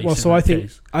spite their face? Well, so I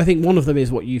think one of them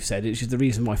is what you've said, which is the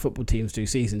reason why football teams do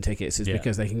season tickets is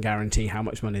because they can guarantee how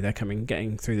much money they're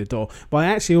getting through the door. But I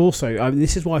actually also,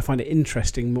 this is why I find it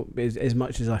interesting as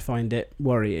much as I find it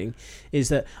worrying, is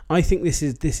that I think this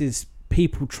is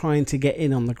people trying to get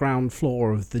in on the ground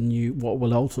floor of what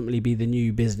will ultimately be the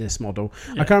new business model.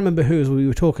 I can't remember who we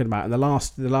were talking about in the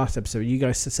last episode. You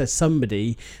guys said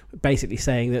somebody basically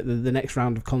saying that the next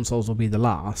round of consoles will be the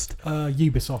last.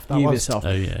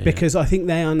 Ubisoft. Because I think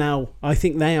they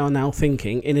are now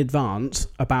thinking in advance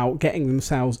about getting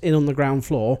themselves in on the ground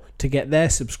floor to get their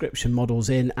subscription models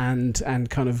in and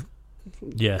kind of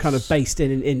based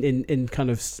in kind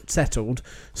of settled,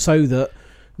 so that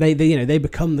They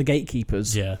become the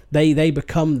gatekeepers. Yeah. They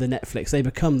become the Netflix. They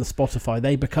become the Spotify.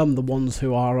 They become the ones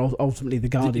who are ultimately the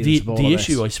guardians of all the of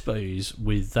issue, this. I suppose,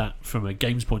 with that from a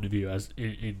games point of view, as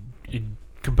in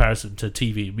comparison to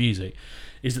TV and music,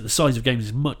 is that the size of games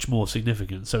is much more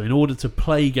significant. So in order to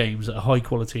play games at a high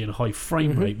quality and a high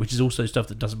frame rate, which is also stuff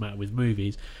that doesn't matter with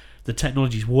movies, the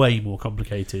technology is way more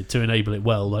complicated to enable it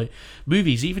well. Like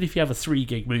movies, even if you have a 3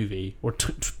 gig movie or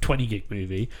 20 gig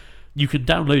movie, you can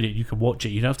download it, you can watch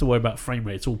it, you don't have to worry about frame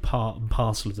rate. It's all part and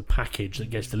parcel of the package that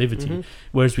gets delivered to you.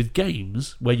 Whereas with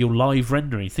games, where you're live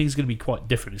rendering, things are going to be quite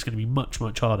different. It's going to be much,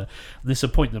 much harder. And this is a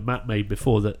point that Matt made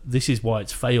before, that this is why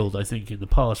it's failed, I think, in the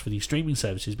past for these streaming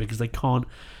services, because they can't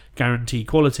guarantee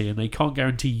quality, and they can't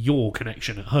guarantee your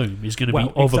connection at home is going to be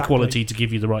of a quality to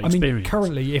give you the right experience.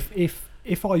 Currently,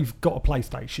 if I've got a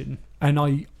PlayStation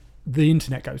and the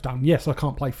internet goes down, yes, I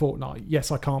can't play Fortnite. Yes,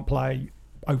 I can't play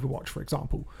Overwatch, for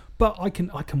example. But I can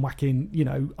whack in,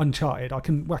 Uncharted. I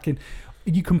can whack in.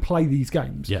 You can play these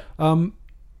games. Yeah.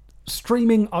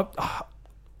 Streaming,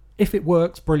 if it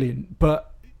works, brilliant.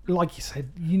 But like you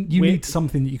said, you need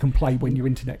something that you can play when your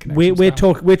internet connection.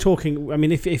 We're talking. I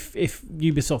mean, if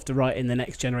Ubisoft are right in the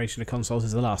next generation of consoles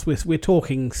is the last, we're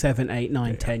talking 7, 8,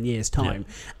 9, 10 years time,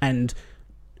 and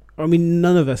I mean,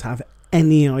 none of us have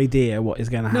any idea what is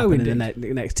going to happen in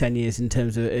the next 10 years in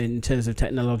terms of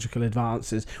technological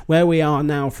advances. Where we are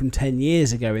now from 10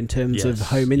 years ago in terms of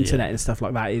home internet and stuff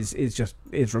like that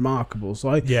is remarkable. So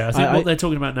I think what they're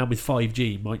talking about now with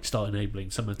 5G might start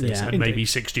enabling some of this, and maybe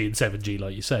 6G and 7G,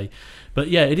 like you say. But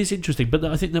yeah, it is interesting. But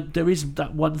I think that there is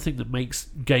that one thing that makes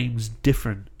games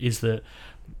different is that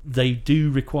they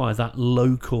do require that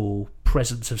local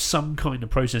presence of some kind of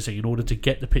processing in order to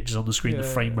get the pictures on the screen the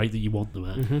frame rate that you want them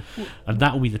at, and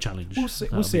that will be the challenge.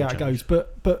 We'll see how it goes.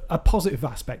 But a positive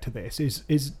aspect to this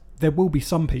is there will be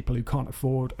some people who can't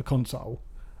afford a console,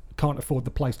 can't afford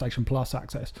the PlayStation Plus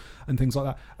access and things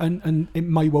like that, and it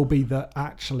may well be that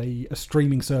actually a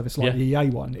streaming service like the EA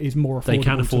one is more affordable. They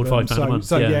can afford £5 a month.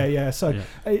 So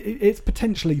it's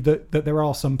potentially that there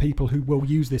are some people who will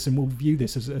use this and will view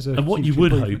this as a. And what you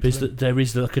would hope is that there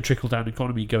is like a trickle down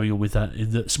economy going on with that,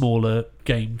 in that smaller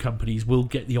game companies will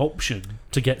get the option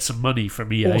to get some money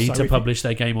from EA also, to publish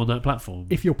their game on that platform.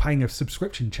 If you're paying a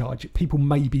subscription charge, people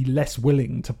may be less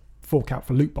willing to fork out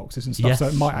for loot boxes and stuff, so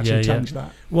it might actually change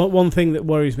that. Well, one thing that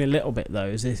worries me a little bit though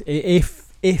is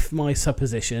if my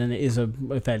supposition, and it is a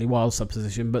fairly wild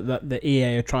supposition, but that the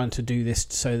EA are trying to do this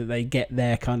so that they get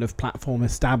their kind of platform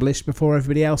established before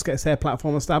everybody else gets their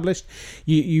platform established,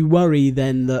 you worry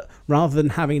then that rather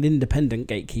than having an independent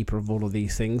gatekeeper of all of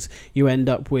these things, you end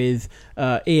up with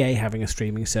EA having a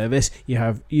streaming service, you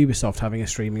have Ubisoft having a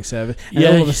streaming service, and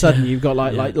all of a sudden you've got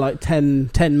like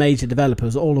 10 major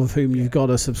developers, all of whom you've got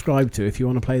to subscribe to if you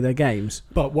want to play their games.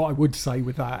 But what I would say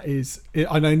with that is,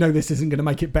 and I know this isn't going to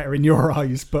make it better in your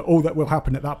eyes, but all that will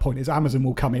happen at that point is Amazon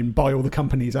will come in, buy all the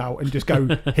companies out, and just go,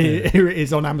 here it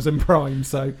is on Amazon Prime.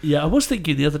 So I was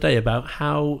thinking the other day about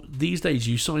how these days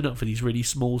you sign up for these really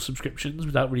small subscriptions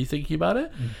without really thinking about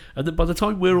it, and then by the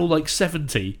time we're all like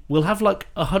 70, we'll have like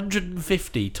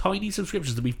 150 tiny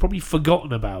subscriptions that we've probably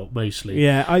forgotten about mostly.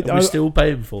 We're still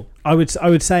paying for. I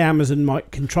would say Amazon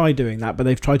can try doing that, but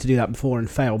they've tried to do that before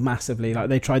and failed massively. Like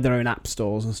they tried their own app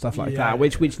stores and stuff like that,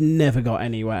 which never got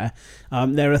anywhere.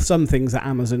 There are some things that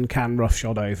Amazon can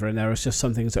roughshod over, and there are just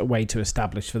some things that are way too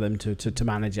established for them to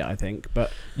manage it, I think.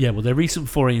 But their recent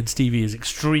foray into TV is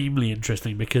extremely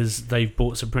interesting because they've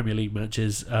bought some Premier League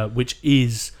matches, which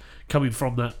is coming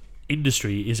from that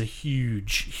industry is a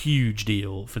huge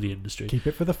deal for the industry. Keep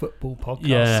it for the football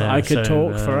podcast. I could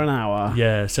talk for an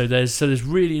hour. So there's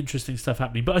really interesting stuff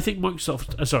happening, but I think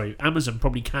Amazon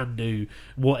probably can do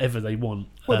whatever they want.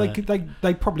 Well,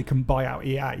 they probably can buy out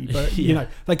EA, but you know,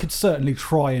 they could certainly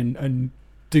try and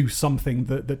do something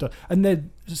that and they're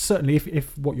certainly,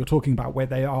 if what you're talking about, where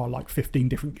they are like 15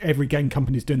 different, every game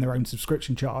company's doing their own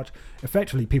subscription charge,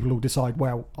 effectively people will decide,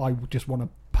 well, I just want to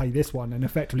pay this one, and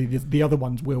effectively the other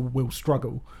ones will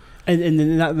struggle. And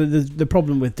the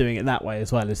problem with doing it that way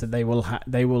as well is that they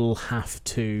will have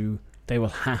to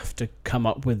come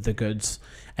up with the goods,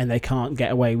 and they can't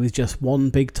get away with just one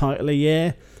big title a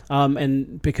year,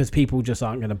 and because people just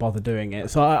aren't going to bother doing it.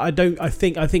 So I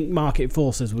think market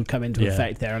forces would come into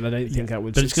effect there, and I don't think that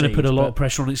would. But it's going to put a lot of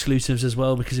pressure on exclusives as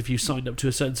well, because if you've signed up to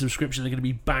a certain subscription, they're going to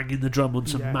be banging the drum on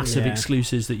some massive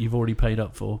exclusives that you've already paid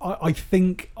up for. I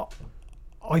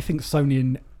think Sony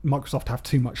and Microsoft have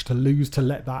too much to lose to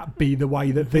let that be the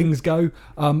way that things go.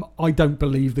 I don't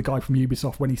believe the guy from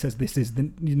Ubisoft when he says this is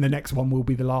the next one will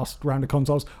be the last round of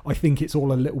consoles. I think it's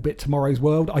all a little bit tomorrow's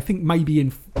world. I think maybe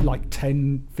in like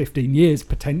 10, 15 years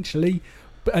potentially.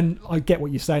 And I get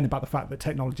what you're saying about the fact that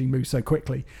technology moves so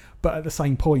quickly. But at the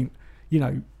same point, you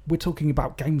know, we're talking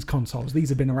about games consoles. These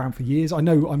have been around for years. I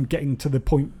know I'm getting to the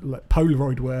point like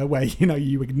Polaroid were, where, you know,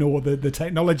 you ignore the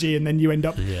technology and then you end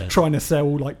up trying to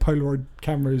sell like Polaroid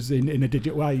cameras in a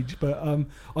digital age. But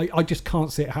I just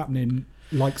can't see it happening,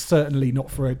 like certainly not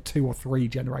for 2 or 3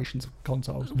 generations of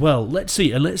consoles. Well, let's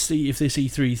see if this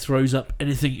E3 throws up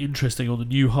anything interesting on the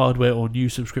new hardware or new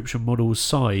subscription models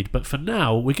side. But for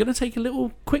now, we're going to take a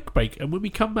little quick break, and when we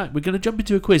come back, we're going to jump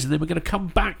into a quiz, and then we're going to come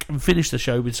back and finish the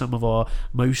show with some of our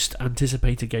most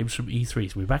anticipated games from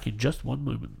E3. So we're back in just one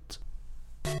moment.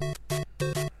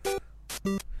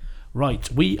 Right,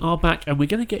 we are back, and we're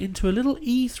going to get into a little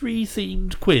E3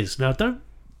 themed quiz. Now, don't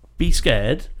be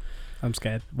scared. I'm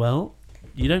scared. Well,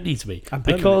 you don't need to be. I'm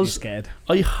because scared.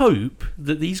 I hope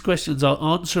that these questions are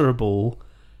answerable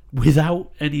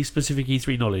without any specific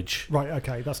E3 knowledge. Right,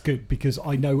 okay, that's good, because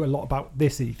I know a lot about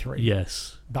this E3.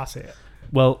 Yes. That's it.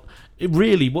 Well,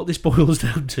 really, what this boils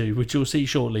down to, which you'll see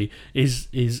shortly, is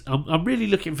I'm really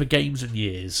looking for games and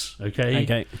years, okay?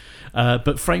 Okay.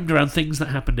 But framed around things that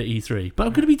happened at E3. But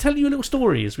I'm going to be telling you a little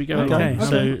story as we go Okay.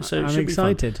 along. So it I'm should be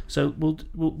fun. excited. So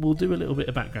we'll do a little bit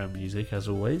of background music as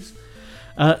always.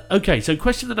 Okay, so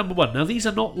question number 1. Now these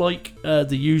are not like the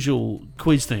usual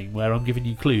quiz thing where I'm giving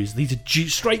you clues. These are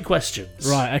straight questions.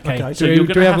 Right. Okay. So do you're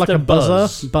we going to have like to a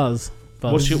buzz. Buzz.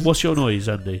 What's your noise,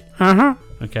 Andy?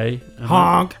 Okay.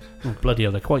 Honk. Oh, bloody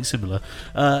hell, they're quite similar.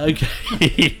 Okay.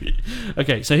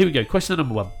 Okay, so here we go. Question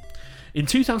number 1. In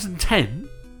 2010,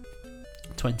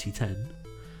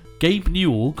 Gabe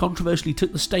Newell controversially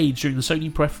took the stage during the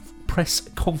Sony press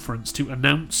conference to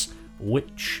announce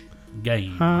which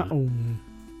game?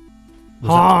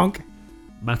 Honk.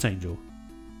 Matt Angel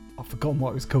I've forgotten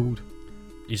what it was called.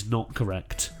 is not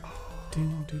correct.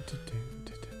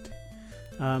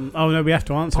 Oh no, we have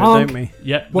to answer Honk. it, don't we?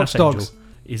 Yeah, Watch Matt Dogs. Angel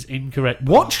is incorrect.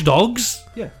 Watch Dogs?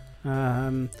 Yeah.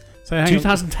 So hang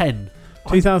 2010.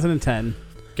 on. 2010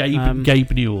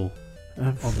 Gabe Newell on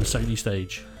on the Sony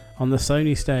stage. On the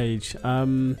Sony stage.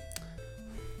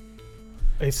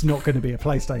 It's not going to be a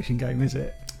PlayStation game, is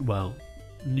it? Well,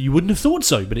 you wouldn't have thought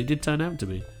so, but it did turn out to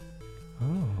be.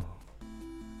 Oh.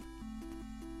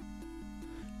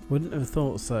 Wouldn't have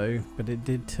thought so, but it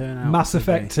did turn out. Mass to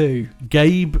Effect be. 2.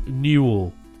 Gabe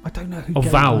Newell. I don't know who. Of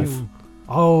Gabe Valve. Newell-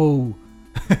 Oh.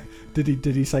 Did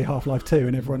he say Half-Life 2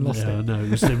 and everyone lost Yeah, it? no,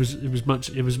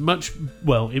 it was much.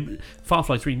 Well,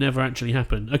 Far-Fly 3 never actually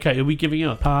happened. Okay, are we giving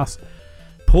up? Pass.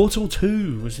 Portal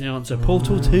 2 was the answer.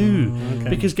 Portal 2. Okay.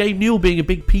 Because Gabe Newell, being a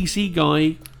big PC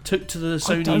guy, took to the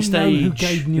Sony I don't stage. know who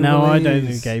Gabe Newell No, I is. don't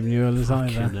know who Gabe Newell is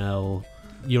Fucking either. hell.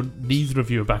 Neither of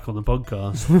you are back on the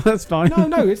podcast. That's fine.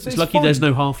 No, it's It's lucky fine. there's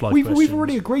no Half-Life We've questions.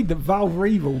 already agreed that Valve are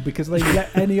evil because they let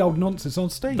any old nonsense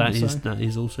on Steam. That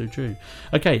is also true.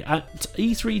 Okay, at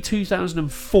E3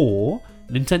 2004,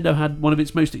 Nintendo had one of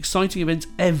its most exciting events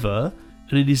ever,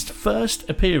 and in his first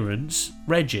appearance,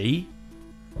 Reggie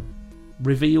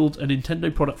revealed a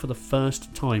Nintendo product for the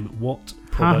first time. What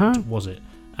product was it?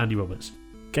 Andy Roberts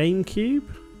GameCube?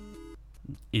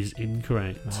 is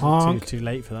incorrect. Honk. Too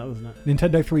late for that, wasn't it?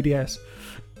 Nintendo 3DS.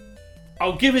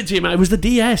 I'll give it to you, man. It was the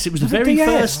DS. It was the Was it very DS?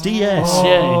 first DS. Oh.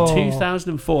 Yeah, in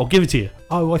 2004. I'll give it to you.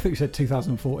 Oh, I thought you said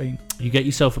 2014. You get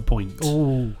yourself a point.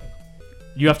 Oh,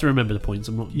 You have to remember the points.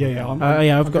 I'm not. yeah.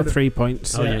 I've got 3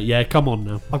 points. Oh yeah. Come on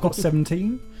now. I've got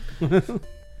 17.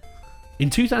 In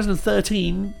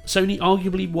 2013, Sony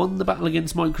arguably won the battle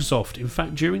against Microsoft. In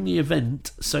fact, during the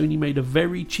event, Sony made a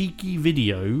very cheeky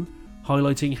video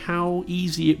highlighting how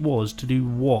easy it was to do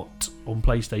what on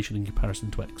PlayStation in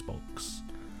comparison to Xbox.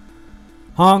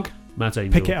 Honk. Matt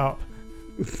Angel. Pick it up.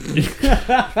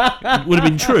 It would have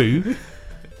been true,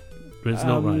 but it's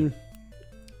not right.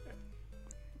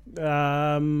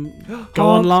 Go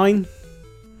online.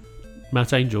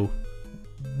 Matt Angel.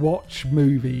 Watch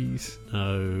movies.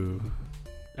 No.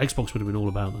 Xbox would have been all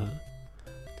about that.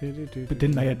 But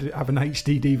didn't they have an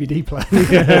HD DVD player?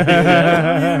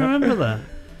 Yeah, I remember that.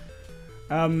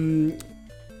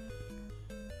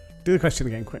 Do the question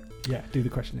again, quick. Yeah, do the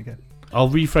question again. I'll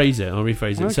rephrase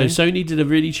it. So Okay. Sony did a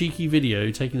really cheeky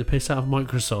video taking the piss out of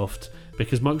Microsoft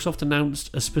because Microsoft announced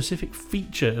a specific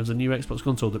feature of the new Xbox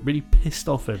console that really pissed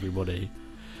off everybody.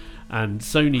 And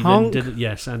Sony Honk. then did it.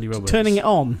 Yes, Andy Roberts. Turning it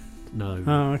on. No.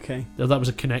 Oh, okay. That was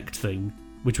a Kinect thing,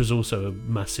 which was also a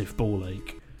massive ball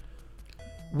ache.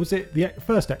 Was it the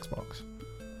first Xbox?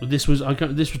 This was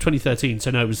 2013,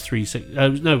 so no, it was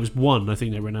 360. No, it was 1. I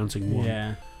think they were announcing 1.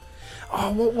 Yeah.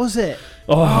 Oh, what was it?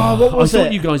 Oh, what was I thought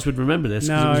it? you guys would remember this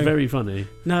because it was No. very funny.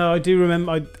 No, I do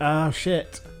remember. Oh,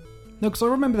 shit. No, because I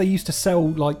remember they used to sell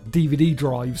like DVD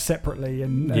drives separately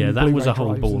and Yeah, that Blu-ray was a whole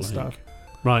drives ball and ache. stuff.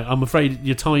 Right, I'm afraid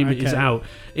your time is Okay. out.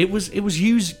 It was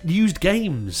used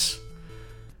games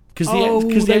because Oh,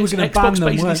 the they were gonna ban Xbox them,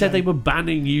 basically weren't said they? they were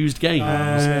banning used games.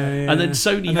 And then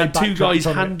Sony And they had two guys backtracked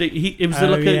on it. handing. It was Oh,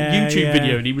 like a yeah, YouTube yeah.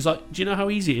 video, and he was like, "Do you know how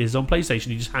easy it is on PlayStation?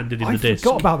 You just handed in I the disc."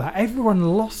 forgot about that. Everyone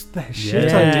lost their shit. Yeah, over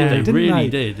they it, did. They didn't really they?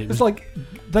 did. It It's was like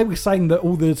they were saying that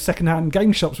all the second-hand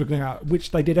game shops were going out,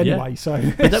 which they did anyway. So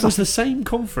But that was the same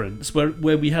conference where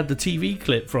we had the TV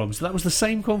clip from. So that was the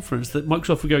same conference that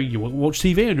Microsoft were going, you want to watch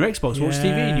TV on your Xbox, watch TV,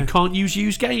 and you can't use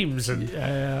used games. And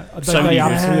yeah, Sony they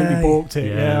was- absolutely balked it.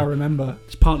 Yeah. Yeah, I remember.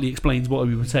 it partly explains what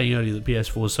we were saying earlier, that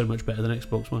PS4 is so much better than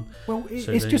Xbox One. Well, So it's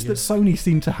there just you that Sony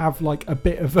seemed to have like a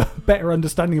bit of a better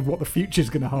understanding of what the future's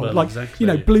going to hold. Well, like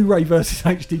exactly. Blu-ray versus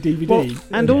HD DVD. Well,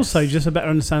 and Yes. also just a better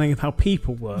understanding of how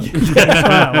people work. as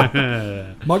well.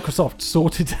 Microsoft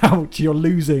sorted out. You're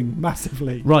losing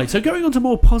massively. Right, so going on to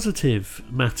more positive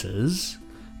matters,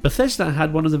 Bethesda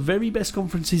had one of the very best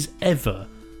conferences ever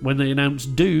when they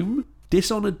announced Doom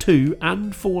Dishonored 2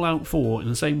 and Fallout 4 in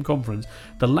the same conference,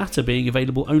 the latter being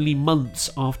available only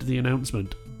months after the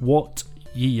announcement. What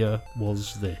year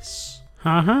was this?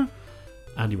 Uh-huh.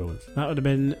 Andy Rollins. That would have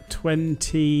been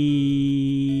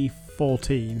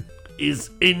 2014.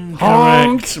 Is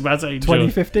incorrect. Matt Angel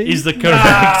 2015 is the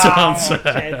correct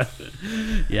answer.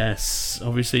 Yes,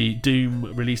 obviously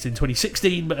Doom released in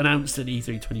 2016 but announced at E3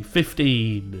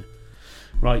 2015.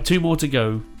 Right, 2 more to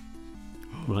go.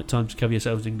 Right, time to cover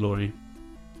yourselves in glory.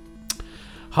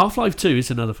 Half-Life 2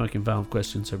 is another fucking Valve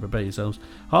question, so prepare yourselves.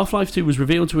 Half-Life 2 was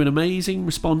revealed to an amazing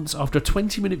response after a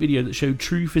 20-minute video that showed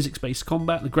true physics-based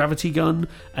combat, the gravity gun,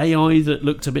 AI that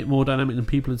looked a bit more dynamic than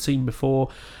people had seen before.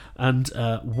 And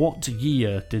what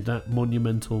year did that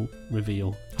monumental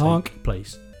reveal take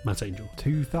place? Matt Angel.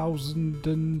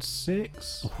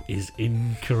 2006? Is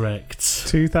incorrect.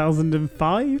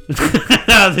 2005?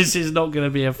 This is not going to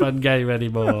be a fun game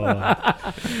anymore.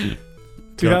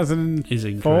 2004? Is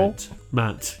incorrect.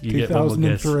 Matt, you get one more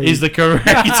guess. 2003. Is the correct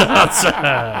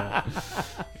answer.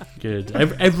 Good.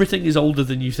 Everything is older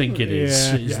than you think it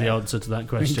is. Is the answer to that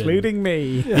question, including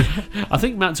me. I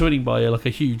think Matt's winning by like a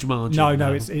huge margin. No,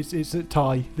 now. it's a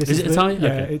tie. This is it a tie?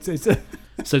 Yeah, Okay. it's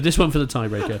So this one for the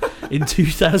tiebreaker. In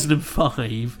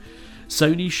 2005,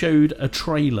 Sony showed a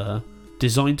trailer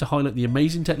designed to highlight the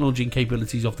amazing technology and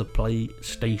capabilities of the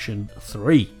PlayStation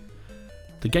 3.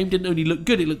 The game didn't only look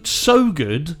good, it looked so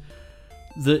good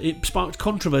that it sparked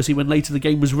controversy when later the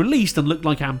game was released and looked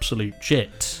like absolute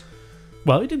shit.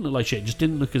 Well, it didn't look like shit, it just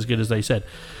didn't look as good as they said.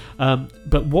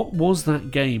 But what was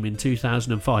that game in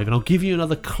 2005? And I'll give you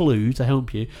another clue to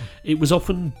help you. It was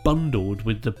often bundled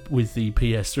with the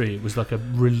PS3. It was like a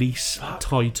release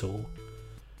title.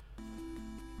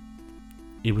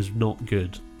 It was not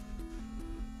good.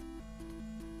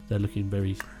 They're looking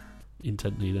very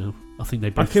intently now. I think they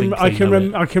both I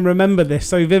can remember this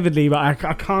so vividly, but I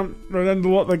can't remember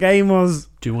what the game was.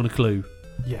 Do you want a clue?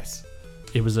 yes.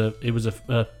 It was a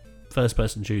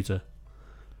first-person shooter.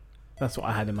 That's what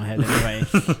I had in my head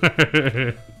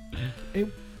anyway. It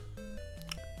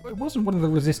wasn't one of the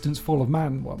Resistance Fall of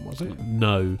Man one, was it?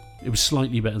 No, it was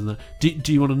slightly better than that.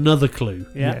 Do you want another clue?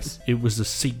 Yeah. Yes. It was a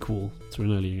sequel to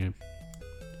an earlier game.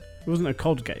 It wasn't a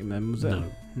COD game then, was it? No.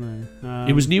 No.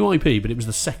 It was new IP, but it was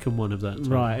the second one of that time.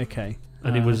 Right, okay.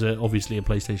 And it was obviously a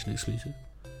PlayStation exclusive.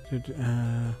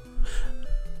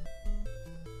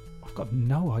 I've got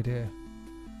no idea.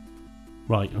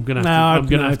 Right, I'm gonna have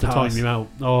to time you out.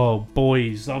 Oh,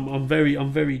 boys, I'm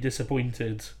very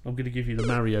disappointed. I'm gonna give you the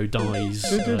Mario dies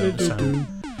sound.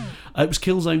 It was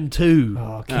Killzone 2.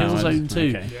 Oh, Killzone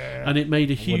 2. Okay. Yeah. And it made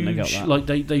a wouldn't have got huge... that. Like,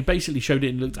 they basically showed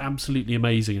it and it looked absolutely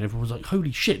amazing. And everyone was like,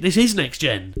 holy shit, this is next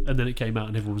gen. And then it came out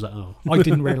and everyone was like, oh. I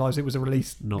didn't realise it was a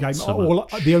released Not game. so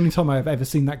The only time I've ever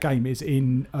seen that game is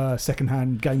in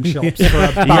second-hand game shops for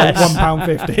about Yes.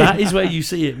 £1.50. That is where you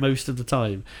see it most of the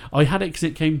time. I had it because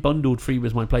it came bundled free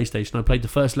with my PlayStation. I played the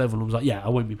first level and was like, yeah, I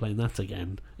won't be playing that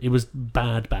again. It was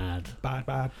bad. Bad.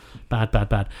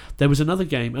 There was another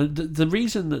game, and the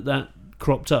reason that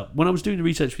cropped up when I was doing the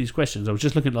research for these questions, I was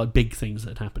just looking at like big things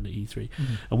that had happened at E3,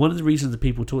 and one of the reasons that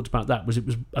people talked about that was it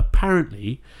was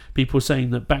apparently people were saying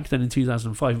that back then in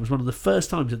 2005 it was one of the first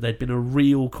times that there'd been a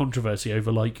real controversy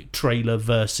over like trailer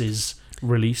versus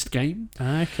released game.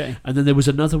 Okay. And then there was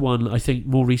another one, I think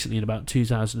more recently in about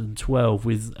 2012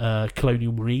 with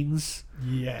Colonial Marines.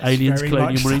 Yes, Aliens very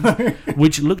Colonial much Marines, so.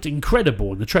 which looked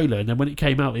incredible in the trailer, and then when it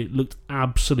came out it looked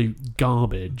absolute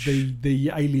garbage.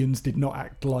 The aliens did not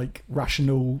act like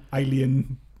rational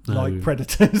alien like No.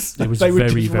 predators. It was they would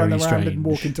very, just run very around strange. and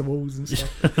walk into walls and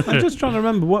stuff. I'm just trying to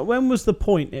remember, when was the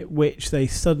point at which they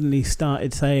suddenly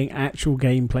started saying actual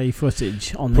gameplay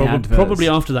footage on the adverts? Probably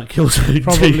after that Killzone.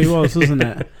 Probably was, wasn't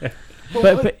it?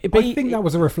 But I think that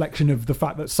was a reflection of the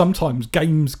fact that sometimes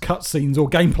games cutscenes or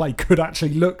gameplay could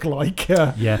actually look like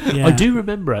Yeah. I do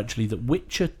remember actually that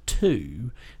Witcher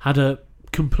 2 had a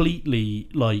completely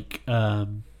like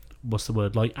what's the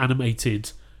word, like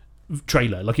animated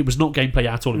trailer. Like it was not gameplay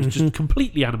at all, it was just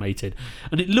completely animated,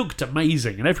 and it looked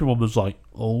amazing, and everyone was like,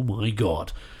 oh my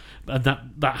god. And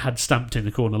that had stamped in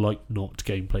the corner like not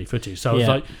gameplay footage. So I was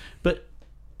like, but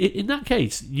in that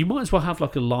case you might as well have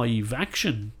like a live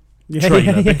action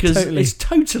trailer, because totally. it's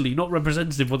totally not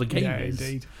representative of what the game is.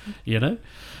 Indeed. You know?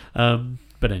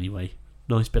 But anyway,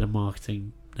 nice bit of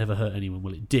marketing. Never hurt anyone.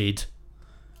 Well, it did.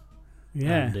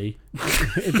 Yeah. Andy.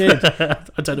 It did.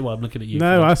 I don't know why I'm looking at you.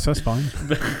 No, that's fine.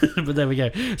 But there we go.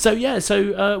 So, yeah,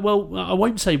 well, I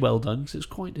won't say well done because it's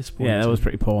quite disappointing. Yeah, that was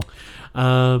pretty poor.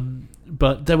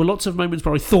 but there were lots of moments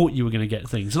where I thought you were going to get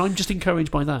things, and I'm just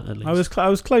encouraged by that. At least I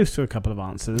was close to a couple of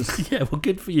answers. Yeah, well,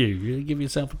 good for you. You give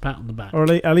yourself a pat on the back, or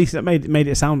at least it made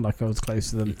it sound like I was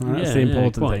close to them. That's the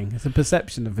important thing. It's a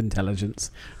perception of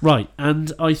intelligence, right?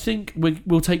 And I think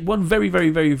we'll take one very, very,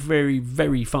 very, very,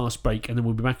 very fast break, and then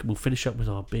we'll be back and we'll finish up with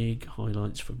our big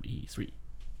highlights from E3.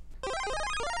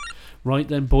 Right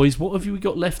then, boys, what have you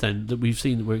got left then that we've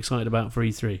seen that we're excited about for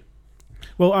E3?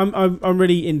 Well, I'm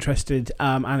really interested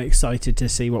and excited to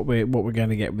see what we're going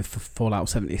to get with Fallout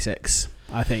 76.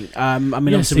 I think. I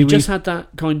mean, so we just had that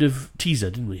kind of teaser,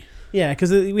 didn't we? Yeah,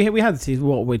 because we had the teaser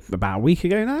about a week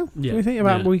ago now. Yeah, we think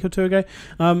about a week or two ago,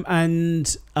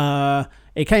 and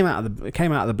it came out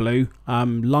of the blue,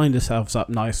 lined ourselves up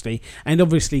nicely, and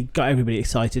obviously got everybody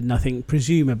excited. And I think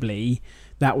presumably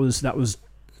that was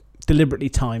deliberately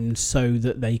timed so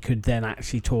that they could then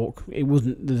actually talk. It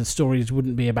wasn't, the stories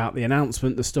wouldn't be about the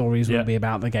announcement, the stories would be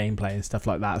about the gameplay and stuff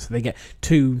like that, so they get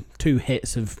two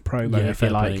hits of promo, if you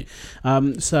like.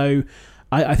 So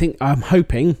I think I'm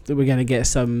hoping that we're going to get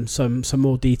some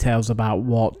more details about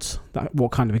what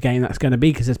kind of a game that's going to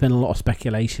be, because there's been a lot of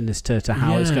speculation as to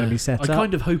how it's going to be set up. I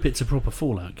kind of hope it's a proper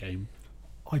Fallout game.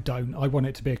 I don't. I want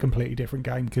it to be a completely different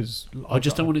game, because I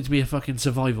just don't want it to be a fucking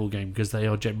survival game, because they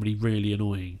are generally really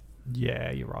annoying. Yeah,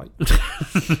 you're right.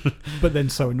 But then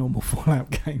so are normal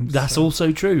Fallout games. That's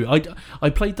also true. I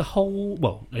played the whole...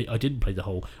 Well, I didn't play the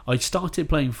whole. I started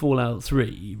playing Fallout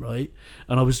 3, right?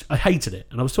 And I hated it.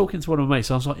 And I was talking to one of my mates,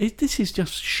 and I was like, this is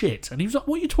just shit. And he was like,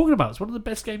 what are you talking about? It's one of the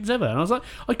best games ever. And I was like,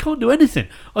 I can't do anything.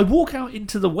 I walk out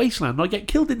into the wasteland, and I get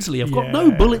killed instantly. I've got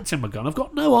no bullets in my gun. I've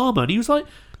got no armour. And he was like...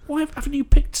 Why haven't you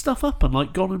picked stuff up and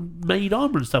like gone and made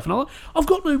armour and stuff? And I'm like, I've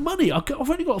got no money. I've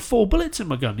only got 4 bullets in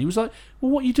my gun. He was like,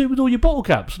 well, what do you do with all your bottle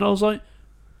caps? And I was like,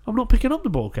 I'm not picking up the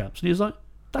bottle caps. And he was like,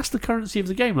 that's the currency of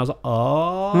the game. And I was like,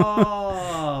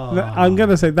 oh. I'm going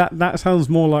to say that sounds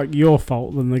more like your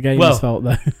fault than the game's fault,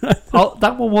 though.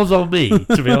 That one was on me,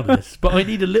 to be honest. But I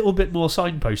need a little bit more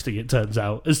signposting, it turns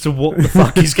out, as to what the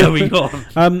fuck is going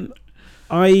on.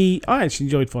 I actually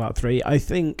enjoyed Fallout 3. I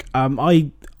think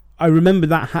I remember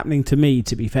that happening to me,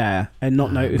 to be fair, and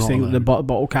not noticing the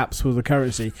bottle caps were the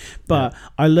currency. But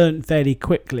I learned fairly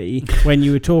quickly when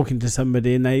you were talking to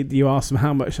somebody and you asked them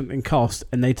how much something cost,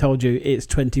 and they told you it's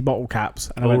 20 bottle caps.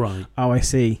 And I went, oh, I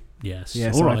see. Yes.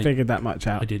 So I figured that much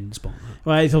out. I didn't spot that.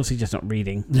 Well, it's obviously just not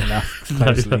reading enough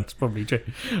closely. No, that's probably true.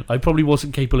 I probably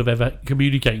wasn't capable of ever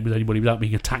communicating with anybody without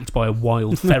being attacked by a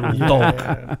wild feral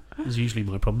dog. Is usually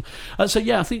my problem. I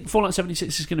think Fallout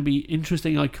 76 is going to be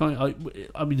interesting. I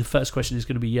mean, the first question is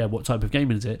going to be, what type of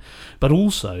game is it? But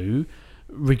also,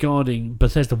 regarding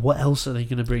Bethesda, what else are they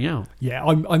going to bring out? Yeah,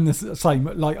 I'm the same.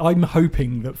 Like, I'm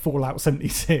hoping that Fallout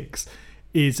 76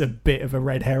 is a bit of a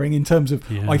red herring in terms of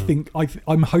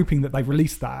I'm hoping that they've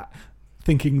released that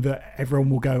thinking that everyone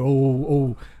will go,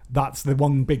 oh, that's the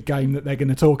one big game that they're going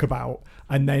to talk about,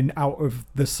 and then out of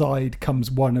the side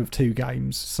comes one of 2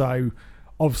 games. So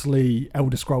obviously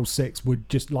Elder Scrolls 6 would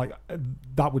just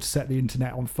that would set the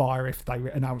internet on fire if they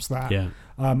announced that.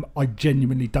 I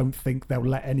genuinely don't think they'll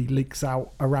let any leaks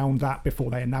out around that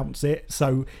before they announce it,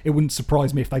 so it wouldn't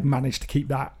surprise me if they've managed to keep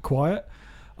that quiet.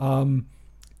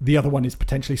 The other one is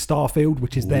potentially Starfield,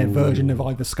 which is their version of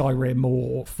either Skyrim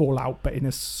or Fallout, but in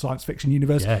a science fiction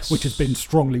universe, which has been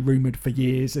strongly rumoured for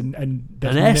years. And an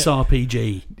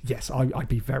SRPG. Yes, I'd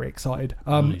be very excited.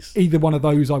 Nice. Either one of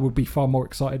those I would be far more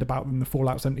excited about than the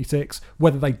Fallout 76.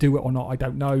 Whether they do it or not, I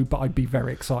don't know, but I'd be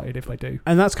very excited if they do.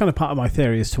 And that's kind of part of my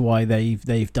theory as to why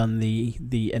they've done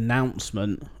the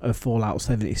announcement of Fallout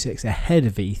 76 ahead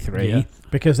of E3.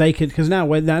 Because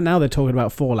now they're talking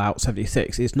about Fallout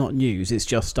 76. It's not news. It's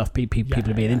just stuff people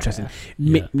are being interested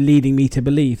in, leading me to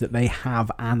believe that they have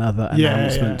another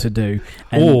announcement to do.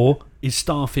 Or is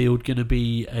Starfield going to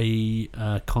be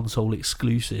a console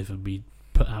exclusive and be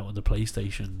put out on the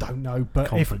PlayStation don't know, but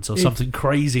conference or something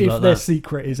crazy like that? If their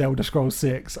secret is Elder Scrolls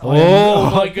 6,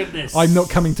 my goodness, I'm not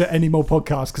coming to any more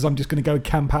podcasts because I'm just going to go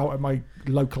camp out at my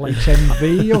local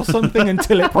HMV or something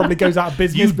until it probably goes out of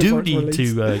business. You do need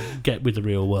to get with the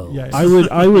real world. Yes. I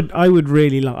would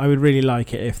really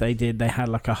like it if they did. They had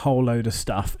like a whole load of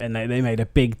stuff and they made a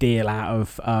big deal out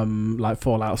of like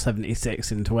Fallout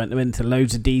 76 and went into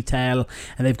loads of detail.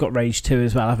 And they've got Rage 2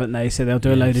 as well, haven't they? So they'll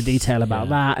do a load of detail about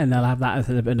that, and they'll have that as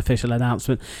an official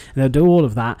announcement. And they'll do all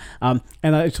of that. And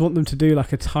I just want them to do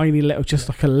like a tiny little, just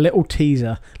like a little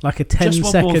teaser, like a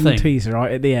 10-second teaser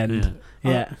right at the end.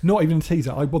 Not even a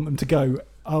teaser. I want them to go,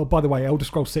 oh, by the way, Elder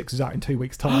Scrolls 6 is out in 2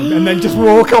 weeks' time, and then just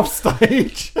walk off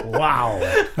stage. Wow.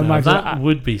 Imagine that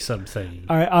would be something.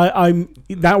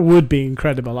 That would be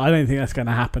incredible. I don't think that's going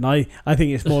to happen. I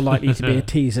think it's more likely to be a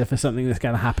teaser for something that's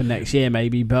going to happen next year,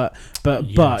 maybe. But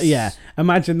yeah,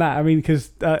 imagine that. I mean,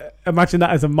 because imagine that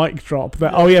as a mic drop.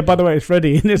 That oh yeah, by the way, it's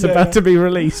ready and it's about to be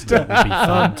released. That would be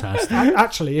fantastic.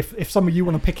 Actually, if some of you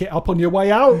want to pick it up on your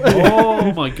way out,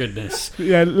 oh my goodness.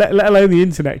 Yeah, let alone the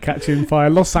internet catching fire.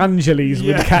 Los Angeles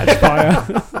would catch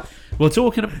fire. Well,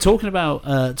 talking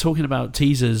about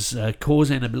teasers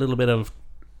causing a little bit of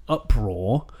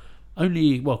uproar.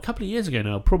 Only a couple of years ago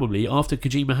now, probably after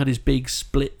Kojima had his big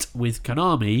split with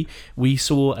Konami, we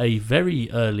saw a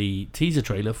very early teaser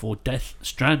trailer for Death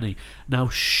Stranding. Now,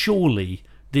 surely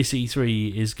this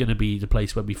E3 is going to be the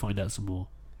place where we find out some more.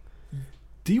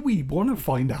 Do we want to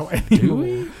find out any Do more?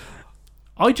 we?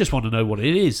 I just want to know what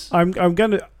it is.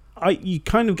 You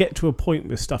kind of get to a point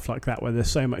with stuff like that where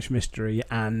there's so much mystery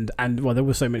and well, there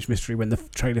was so much mystery when the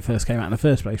trailer first came out in the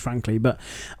first place, frankly. But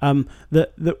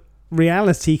the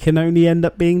reality can only end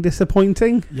up being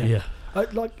disappointing. Yeah.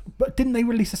 But didn't they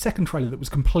release a second trailer that was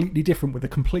completely different with a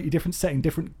completely different setting,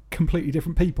 completely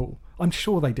different people? I'm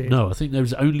sure they did. No, I think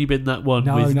there's only been that one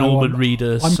with Norman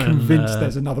Reedus. I'm convinced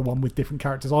there's another one with different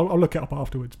characters. I'll look it up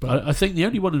afterwards. But I think the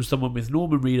only one was the one with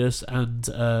Norman Reedus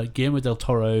and Guillermo del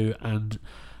Toro and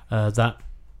that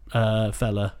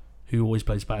fella who always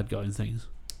plays bad guy in things.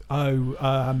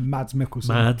 Mads Mikkelsen.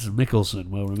 Mads Mikkelsen,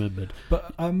 well remembered.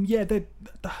 But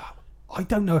I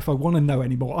don't know if I want to know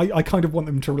anymore. I kind of want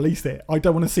them to release it. I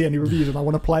don't want to see any reviews, and I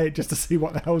want to play it just to see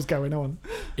what the hell's going on.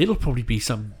 It'll probably be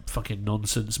some fucking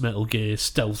nonsense Metal Gear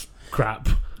stealth crap.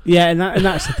 Yeah, and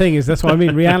that's the thing, is that's what I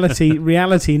mean.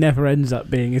 Reality never ends up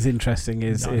being as interesting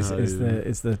as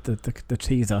the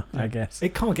teaser, I guess.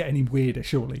 It can't get any weirder,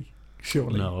 surely.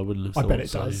 No, I wouldn't have thought I bet it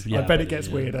so. does. Yeah, I bet it gets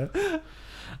weirder.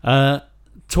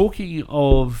 Talking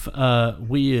of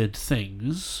weird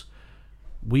things,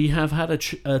 we have had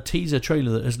a teaser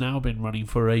trailer that has now been running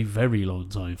for a very long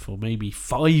time, for maybe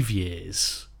 5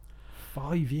 years.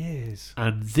 5 years.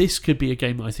 And this could be a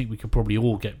game that I think we could probably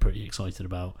all get pretty excited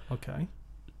about. Okay.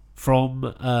 From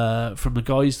the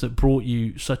guys that brought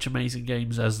you such amazing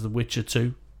games as The Witcher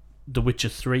 2, The Witcher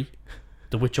 3,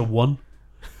 The Witcher 1,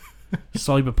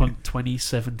 Cyberpunk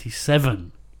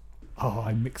 2077. Oh,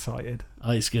 I'm excited.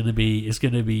 It's going to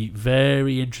be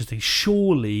very interesting.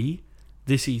 Surely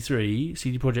this E3,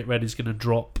 CD Projekt Red is going to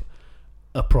drop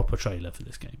a proper trailer for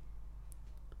this game.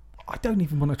 I don't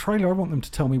even want a trailer. I want them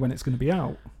to tell me when it's going to be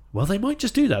out. Well, they might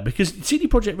just do that, because CD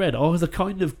Projekt Red are the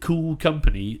kind of cool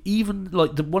company, even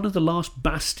like one of the last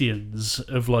bastions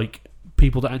of like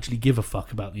people that actually give a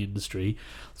fuck about the industry.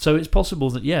 So it's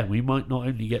possible that we might not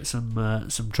only get some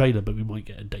trailer, but we might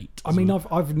get a date. I mean,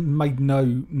 I've made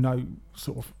no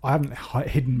sort of, I haven't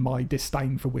hidden my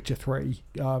disdain for Witcher 3.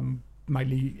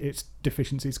 Mainly its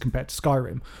deficiencies compared to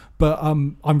Skyrim, but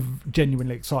I'm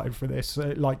genuinely excited for this.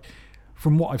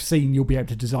 From what I've seen, you'll be able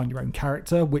to design your own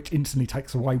character, which instantly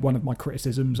takes away one of my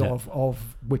criticisms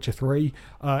of Witcher 3.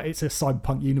 It's a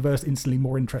cyberpunk universe, instantly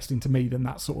more interesting to me than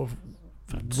that sort of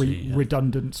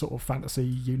redundant sort of fantasy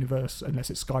universe, unless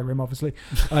it's Skyrim, obviously.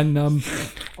 And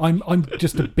I'm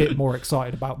just a bit more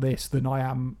excited about this than I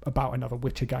am about another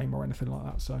Witcher game or anything like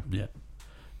that. So yeah.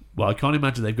 Well, I can't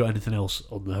imagine they've got anything else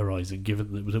on the horizon,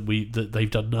 given that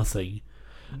they've done nothing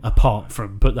apart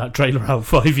from put that trailer out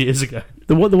 5 years ago.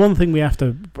 The one thing we have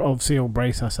to obviously all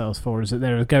brace ourselves for is that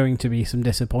there are going to be some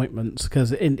disappointments,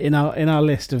 because in our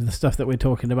list of the stuff that we're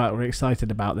talking about, we're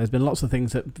excited about, there's been lots of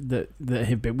things that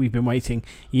we've been waiting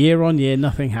year on year.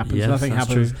 Nothing happens. Yes, nothing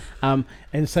happens. True.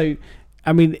 And so,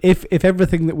 I mean, if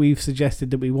everything that we've suggested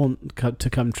that we want to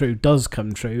come true does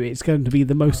come true, it's going to be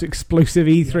the most explosive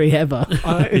E3 ever.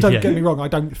 Don't get me wrong, I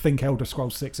don't think Elder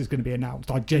Scrolls 6 is going to be announced.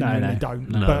 I genuinely don't.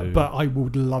 No. But I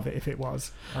would love it if it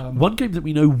was. One game that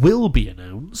we know will be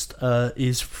announced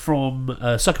is from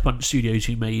Sucker Punch Studios,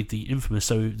 who made the infamous,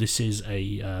 so this is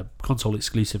a console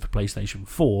exclusive for PlayStation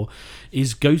 4,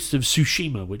 is Ghost of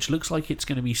Tsushima, which looks like it's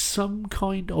going to be some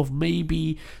kind of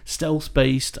maybe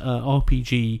stealth-based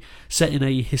RPG set in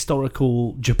a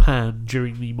historical Japan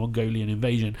during the Mongolian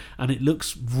invasion, and it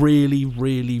looks really,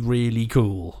 really, really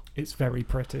cool. It's very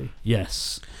pretty.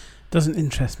 Yes. Doesn't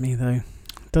interest me though.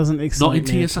 Doesn't excite not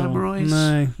into me your at all. samurais?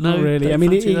 No, not really. I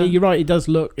mean, you're right.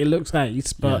 It looks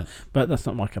ace, but that's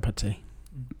not my cup of tea.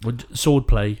 Sword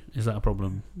play, is that a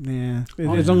problem? Yeah.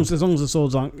 As long as the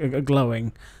swords aren't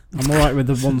glowing, I'm all right with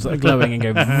the ones that are glowing and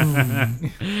go.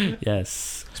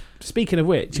 Yes. Speaking of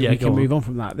which, we can move on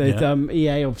from that.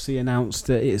 EA obviously announced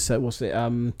that it's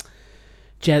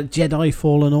Jedi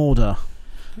Fallen Order.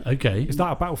 Okay. Is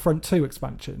that a Battlefront 2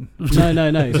 expansion? No.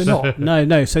 Is it not?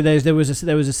 No. So there was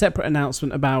a separate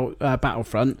announcement about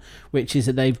Battlefront, which is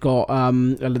that they've got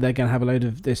they're going to have a load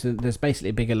of this. There's basically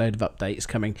a bigger load of updates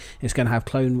coming. It's going to have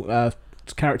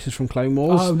characters from Clone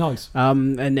Wars. Oh, nice.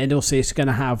 And also it's going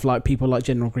to have like people like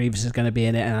General Grievous is going to be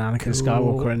in it, and Anakin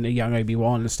Skywalker and a young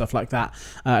Obi-Wan and stuff like that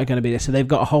are going to be there. So they've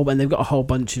got a whole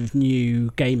bunch of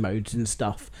new game modes and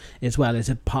stuff as well as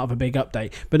a part of a big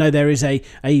update. But no, there is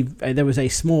there was a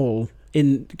small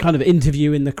kind of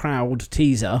interview in the crowd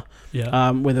teaser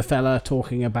with a fella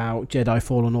talking about Jedi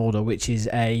Fallen Order, which is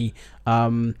a I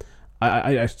don't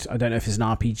know if it's an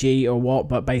RPG or what,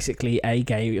 but basically a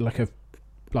game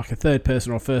like a third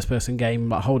person or first person game,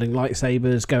 like holding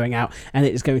lightsabers, going out, and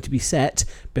it is going to be set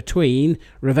between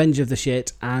Revenge of the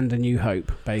Shit and A New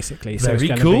Hope, basically. So Very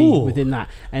it's going cool. to be within that.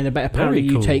 And apparently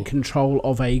you take control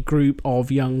of a group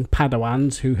of young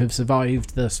Padawans who have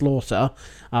survived the slaughter,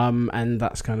 and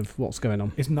that's kind of what's going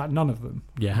on. Isn't that none of them?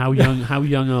 Yeah, how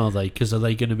young are they? Because are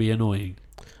they going to be annoying?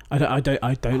 I don't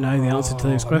know the answer to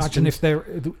those questions.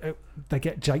 Imagine if they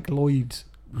get Jake Lloyd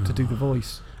to do the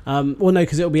voice. Well, no,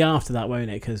 because it'll be after that, won't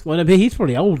it? Because he's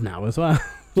probably old now as well.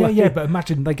 Yeah, but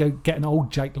imagine they go get an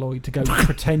old Jake Lloyd to go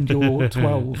pretend you're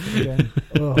 12 again.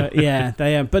 But yeah,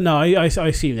 they. But no, I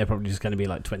assume they're probably just going to be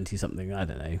like 20 something. I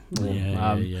don't know.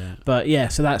 Yeah. But yeah,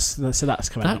 so that's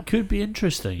coming. That up. could be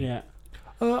interesting. Yeah.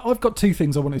 I've got two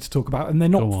things I wanted to talk about, and they're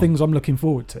not things I'm looking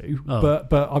forward to,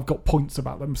 but I've got points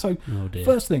about them. So,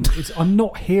 first thing is I'm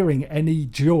not hearing any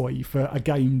joy for a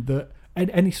game that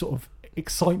any sort of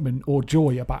excitement or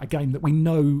joy about a game that we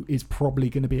know is probably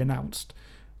going to be announced.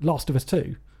 Last of Us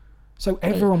 2. So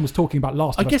everyone was talking about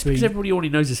Last of Us. I guess because everybody already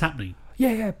knows it's happening.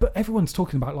 Yeah, but everyone's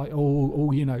talking about like,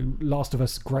 Last of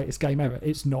Us greatest game ever.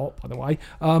 It's not, by the way.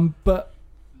 But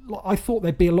I thought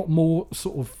there'd be a lot more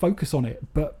sort of focus on it,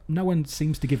 but no one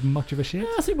seems to give much of a shit.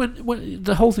 Yeah, I think when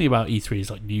the whole thing about E3 is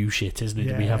like new shit, isn't it?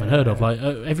 That we haven't heard of. Like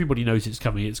everybody knows it's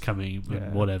coming,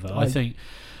 and whatever. I think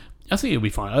it'll be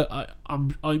fine.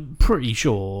 I'm pretty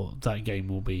sure that game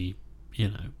will be,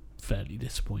 fairly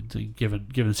disappointing given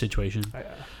the situation.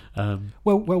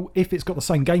 Well, if it's got the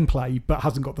same gameplay but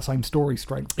hasn't got the same story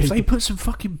strength. If they put some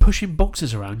fucking pushing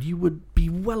boxes around, you would be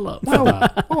well up for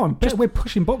that. I'm better we're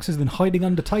pushing boxes than hiding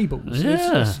under tables.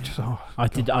 Yeah.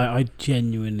 I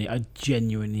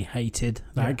genuinely hated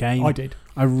that game. I did.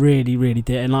 I really, really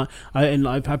did, and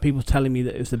I've had people telling me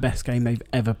that it was the best game they've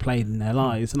ever played in their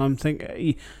lives, and I'm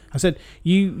thinking, I said,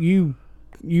 you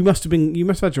must have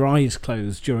had your eyes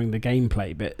closed during the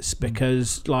gameplay bits,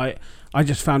 because I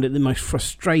just found it the most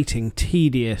frustrating,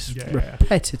 tedious,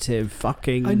 repetitive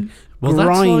fucking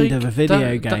grind of a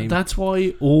video game. That's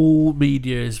why all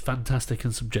media is fantastic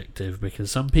and subjective, because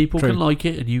some people can like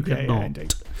it and you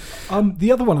cannot.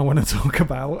 The other one I want to talk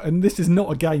about, and this is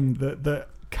not a game that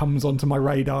comes onto my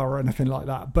radar or anything like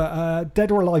that, but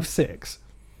Dead or Alive 6.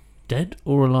 Dead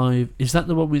or Alive? Is that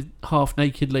the one with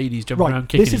half-naked ladies jumping around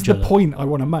kicking each other? This is the point I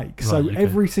want to make.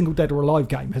 Every single Dead or Alive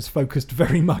game has focused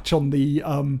very much on the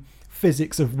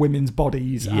physics of women's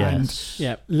bodies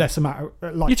and less amount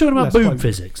of, you're talking about boob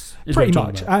physics, pretty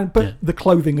much. But the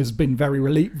clothing has been very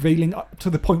revealing, up to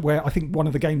the point where I think one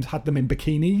of the games had them in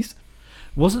bikinis.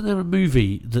 Wasn't there a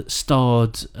movie that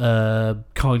starred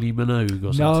Kylie Minogue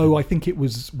or something? No, I think it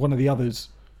was one of the others.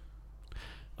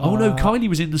 Oh no, Kylie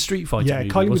was in the Street Fighter movie.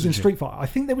 Kylie was in Street Fighter. I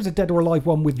think there was a Dead or Alive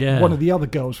one with one of the other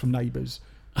girls from Neighbours.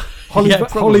 Holly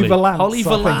Valance,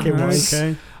 I think it was.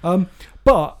 Okay.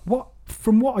 But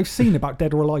from what I've seen about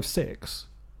Dead or Alive 6,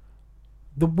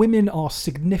 the women are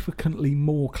significantly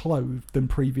more clothed than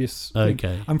previous.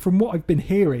 Okay. And from what I've been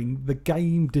hearing, the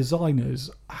game designers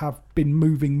have been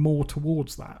moving more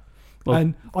towards that. Well,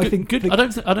 and I think good. I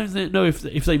don't know if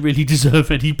they really deserve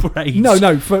any praise.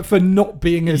 No, for not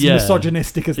being as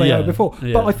misogynistic as they were before.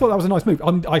 Yeah. But I thought that was a nice move.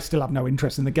 I still have no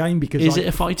interest in the game because is it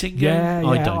a fighting game?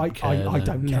 I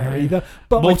don't care either.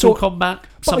 But Mortal Kombat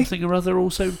something or other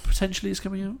also potentially is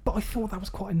coming out. But I thought that was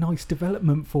quite a nice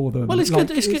development for them. Well, it's good.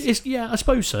 It's good. I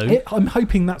suppose so. I'm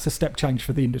hoping that's a step change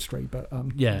for the industry. But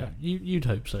you'd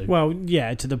hope so. Well,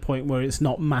 to the point where it's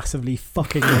not massively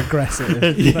fucking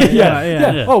aggressive.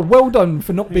 Yeah. Oh, well done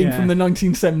for not being from the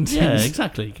 1970s. Yeah,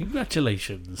 exactly.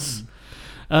 Congratulations.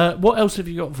 What else have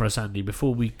you got for us, Andy,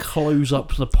 before we close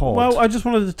up the pod? Well, I just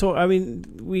wanted to talk. I mean,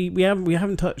 we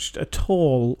haven't touched at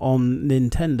all on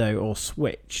Nintendo or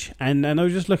Switch, and I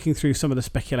was just looking through some of the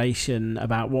speculation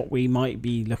about what we might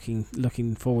be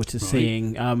looking forward to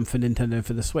seeing for Nintendo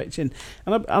for the Switch, and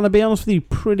I'll be honest with you,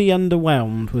 pretty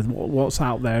underwhelmed with what's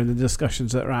out there and the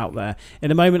discussions that are out there. In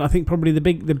a moment, I think probably the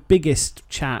biggest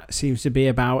chat seems to be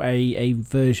about a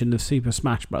version of Super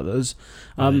Smash Brothers,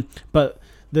 but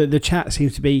the chat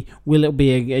seems to be: will it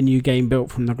be a new game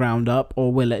built from the ground up,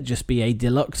 or will it just be a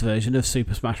deluxe version of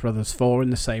Super Smash Bros. 4 in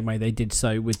the same way they did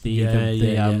so with the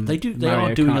They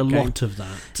are doing a lot of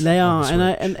that. They are,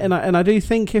 and I do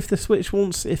think if the Switch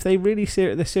wants, if they really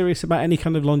they're serious about any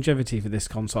kind of longevity for this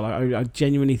console, I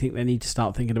genuinely think they need to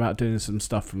start thinking about doing some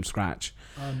stuff from scratch.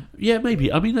 Yeah,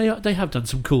 maybe. I mean, they have done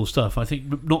some cool stuff. I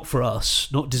think not for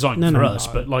us, not designed for us,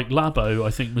 but like Labo,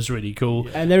 I think was really cool.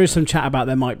 And there is some chat about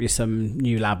there might be some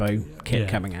new Labo kit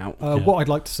coming out. What I'd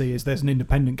like to see is there's an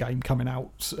independent game coming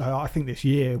out, I think this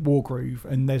year, Wargroove,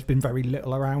 and there's been very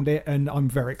little around it, and I'm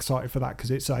very excited for that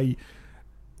because it's a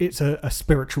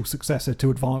spiritual successor to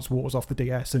Advance Wars off the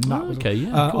DS, and that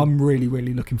cool. I'm really,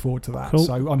 really looking forward to that. Cool.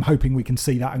 So I'm hoping we can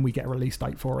see that and we get a release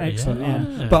date for it.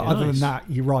 Excellent. But other than that,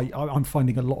 you're right. I'm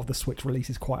finding a lot of the Switch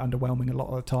releases quite underwhelming a lot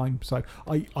of the time. So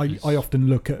I often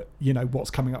look at what's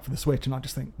coming up for the Switch, and I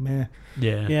just think, meh.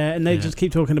 And they just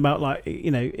keep talking about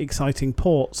exciting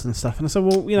ports and stuff. And I said,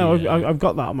 well, I've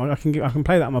got that. I can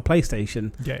play that on my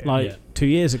PlayStation. 2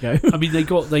 years ago. I mean, they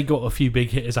got a few big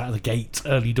hitters out of the gate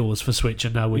early doors for Switch,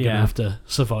 and now we're going to have to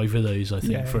survive with those, I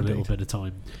think, for a little bit of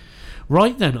time.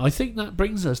 Right then, I think that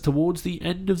brings us towards the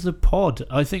end of the pod.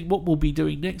 I think what we'll be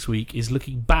doing next week is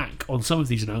looking back on some of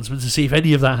these announcements to see if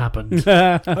any of that happened.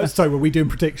 So were we doing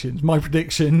predictions? My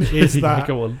prediction is that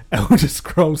Elder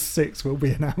Scrolls 6 will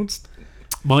be announced.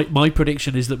 My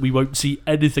prediction is that we won't see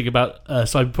anything about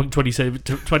Cyberpunk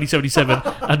 2077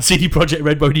 and CD Projekt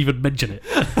Red won't even mention it.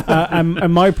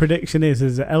 And my prediction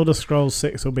is that Elder Scrolls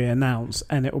 6 will be announced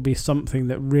and it will be something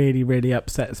that really, really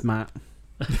upsets Matt.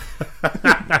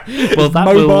 Well, that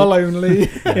mobile only.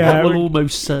 That will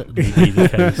almost certainly be the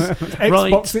case.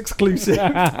 Xbox exclusive.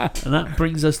 And that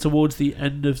brings us towards the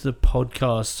end of the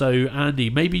podcast. So, Andy,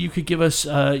 maybe you could give us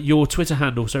your Twitter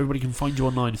handle so everybody can find you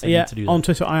online if they need to do that. On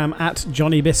Twitter, I am at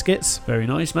Johnny Biscuits. Very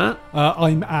nice, Matt.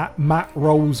 I'm at Matt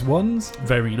Rolls Ones.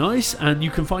 Very nice. And you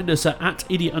can find us at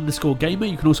idiot_gamer.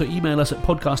 You can also email us at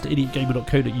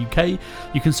podcast@idiotgamer.co.uk.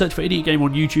 You can search for Idiot Gamer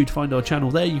on YouTube to find our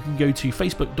channel there. You can go to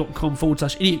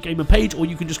facebook.com/Idiot Gamer page, or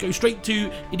you can just go straight to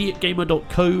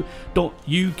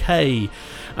idiotgamer.co.uk,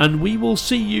 and we will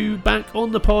see you back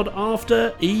on the pod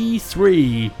after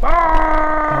E3. Bye!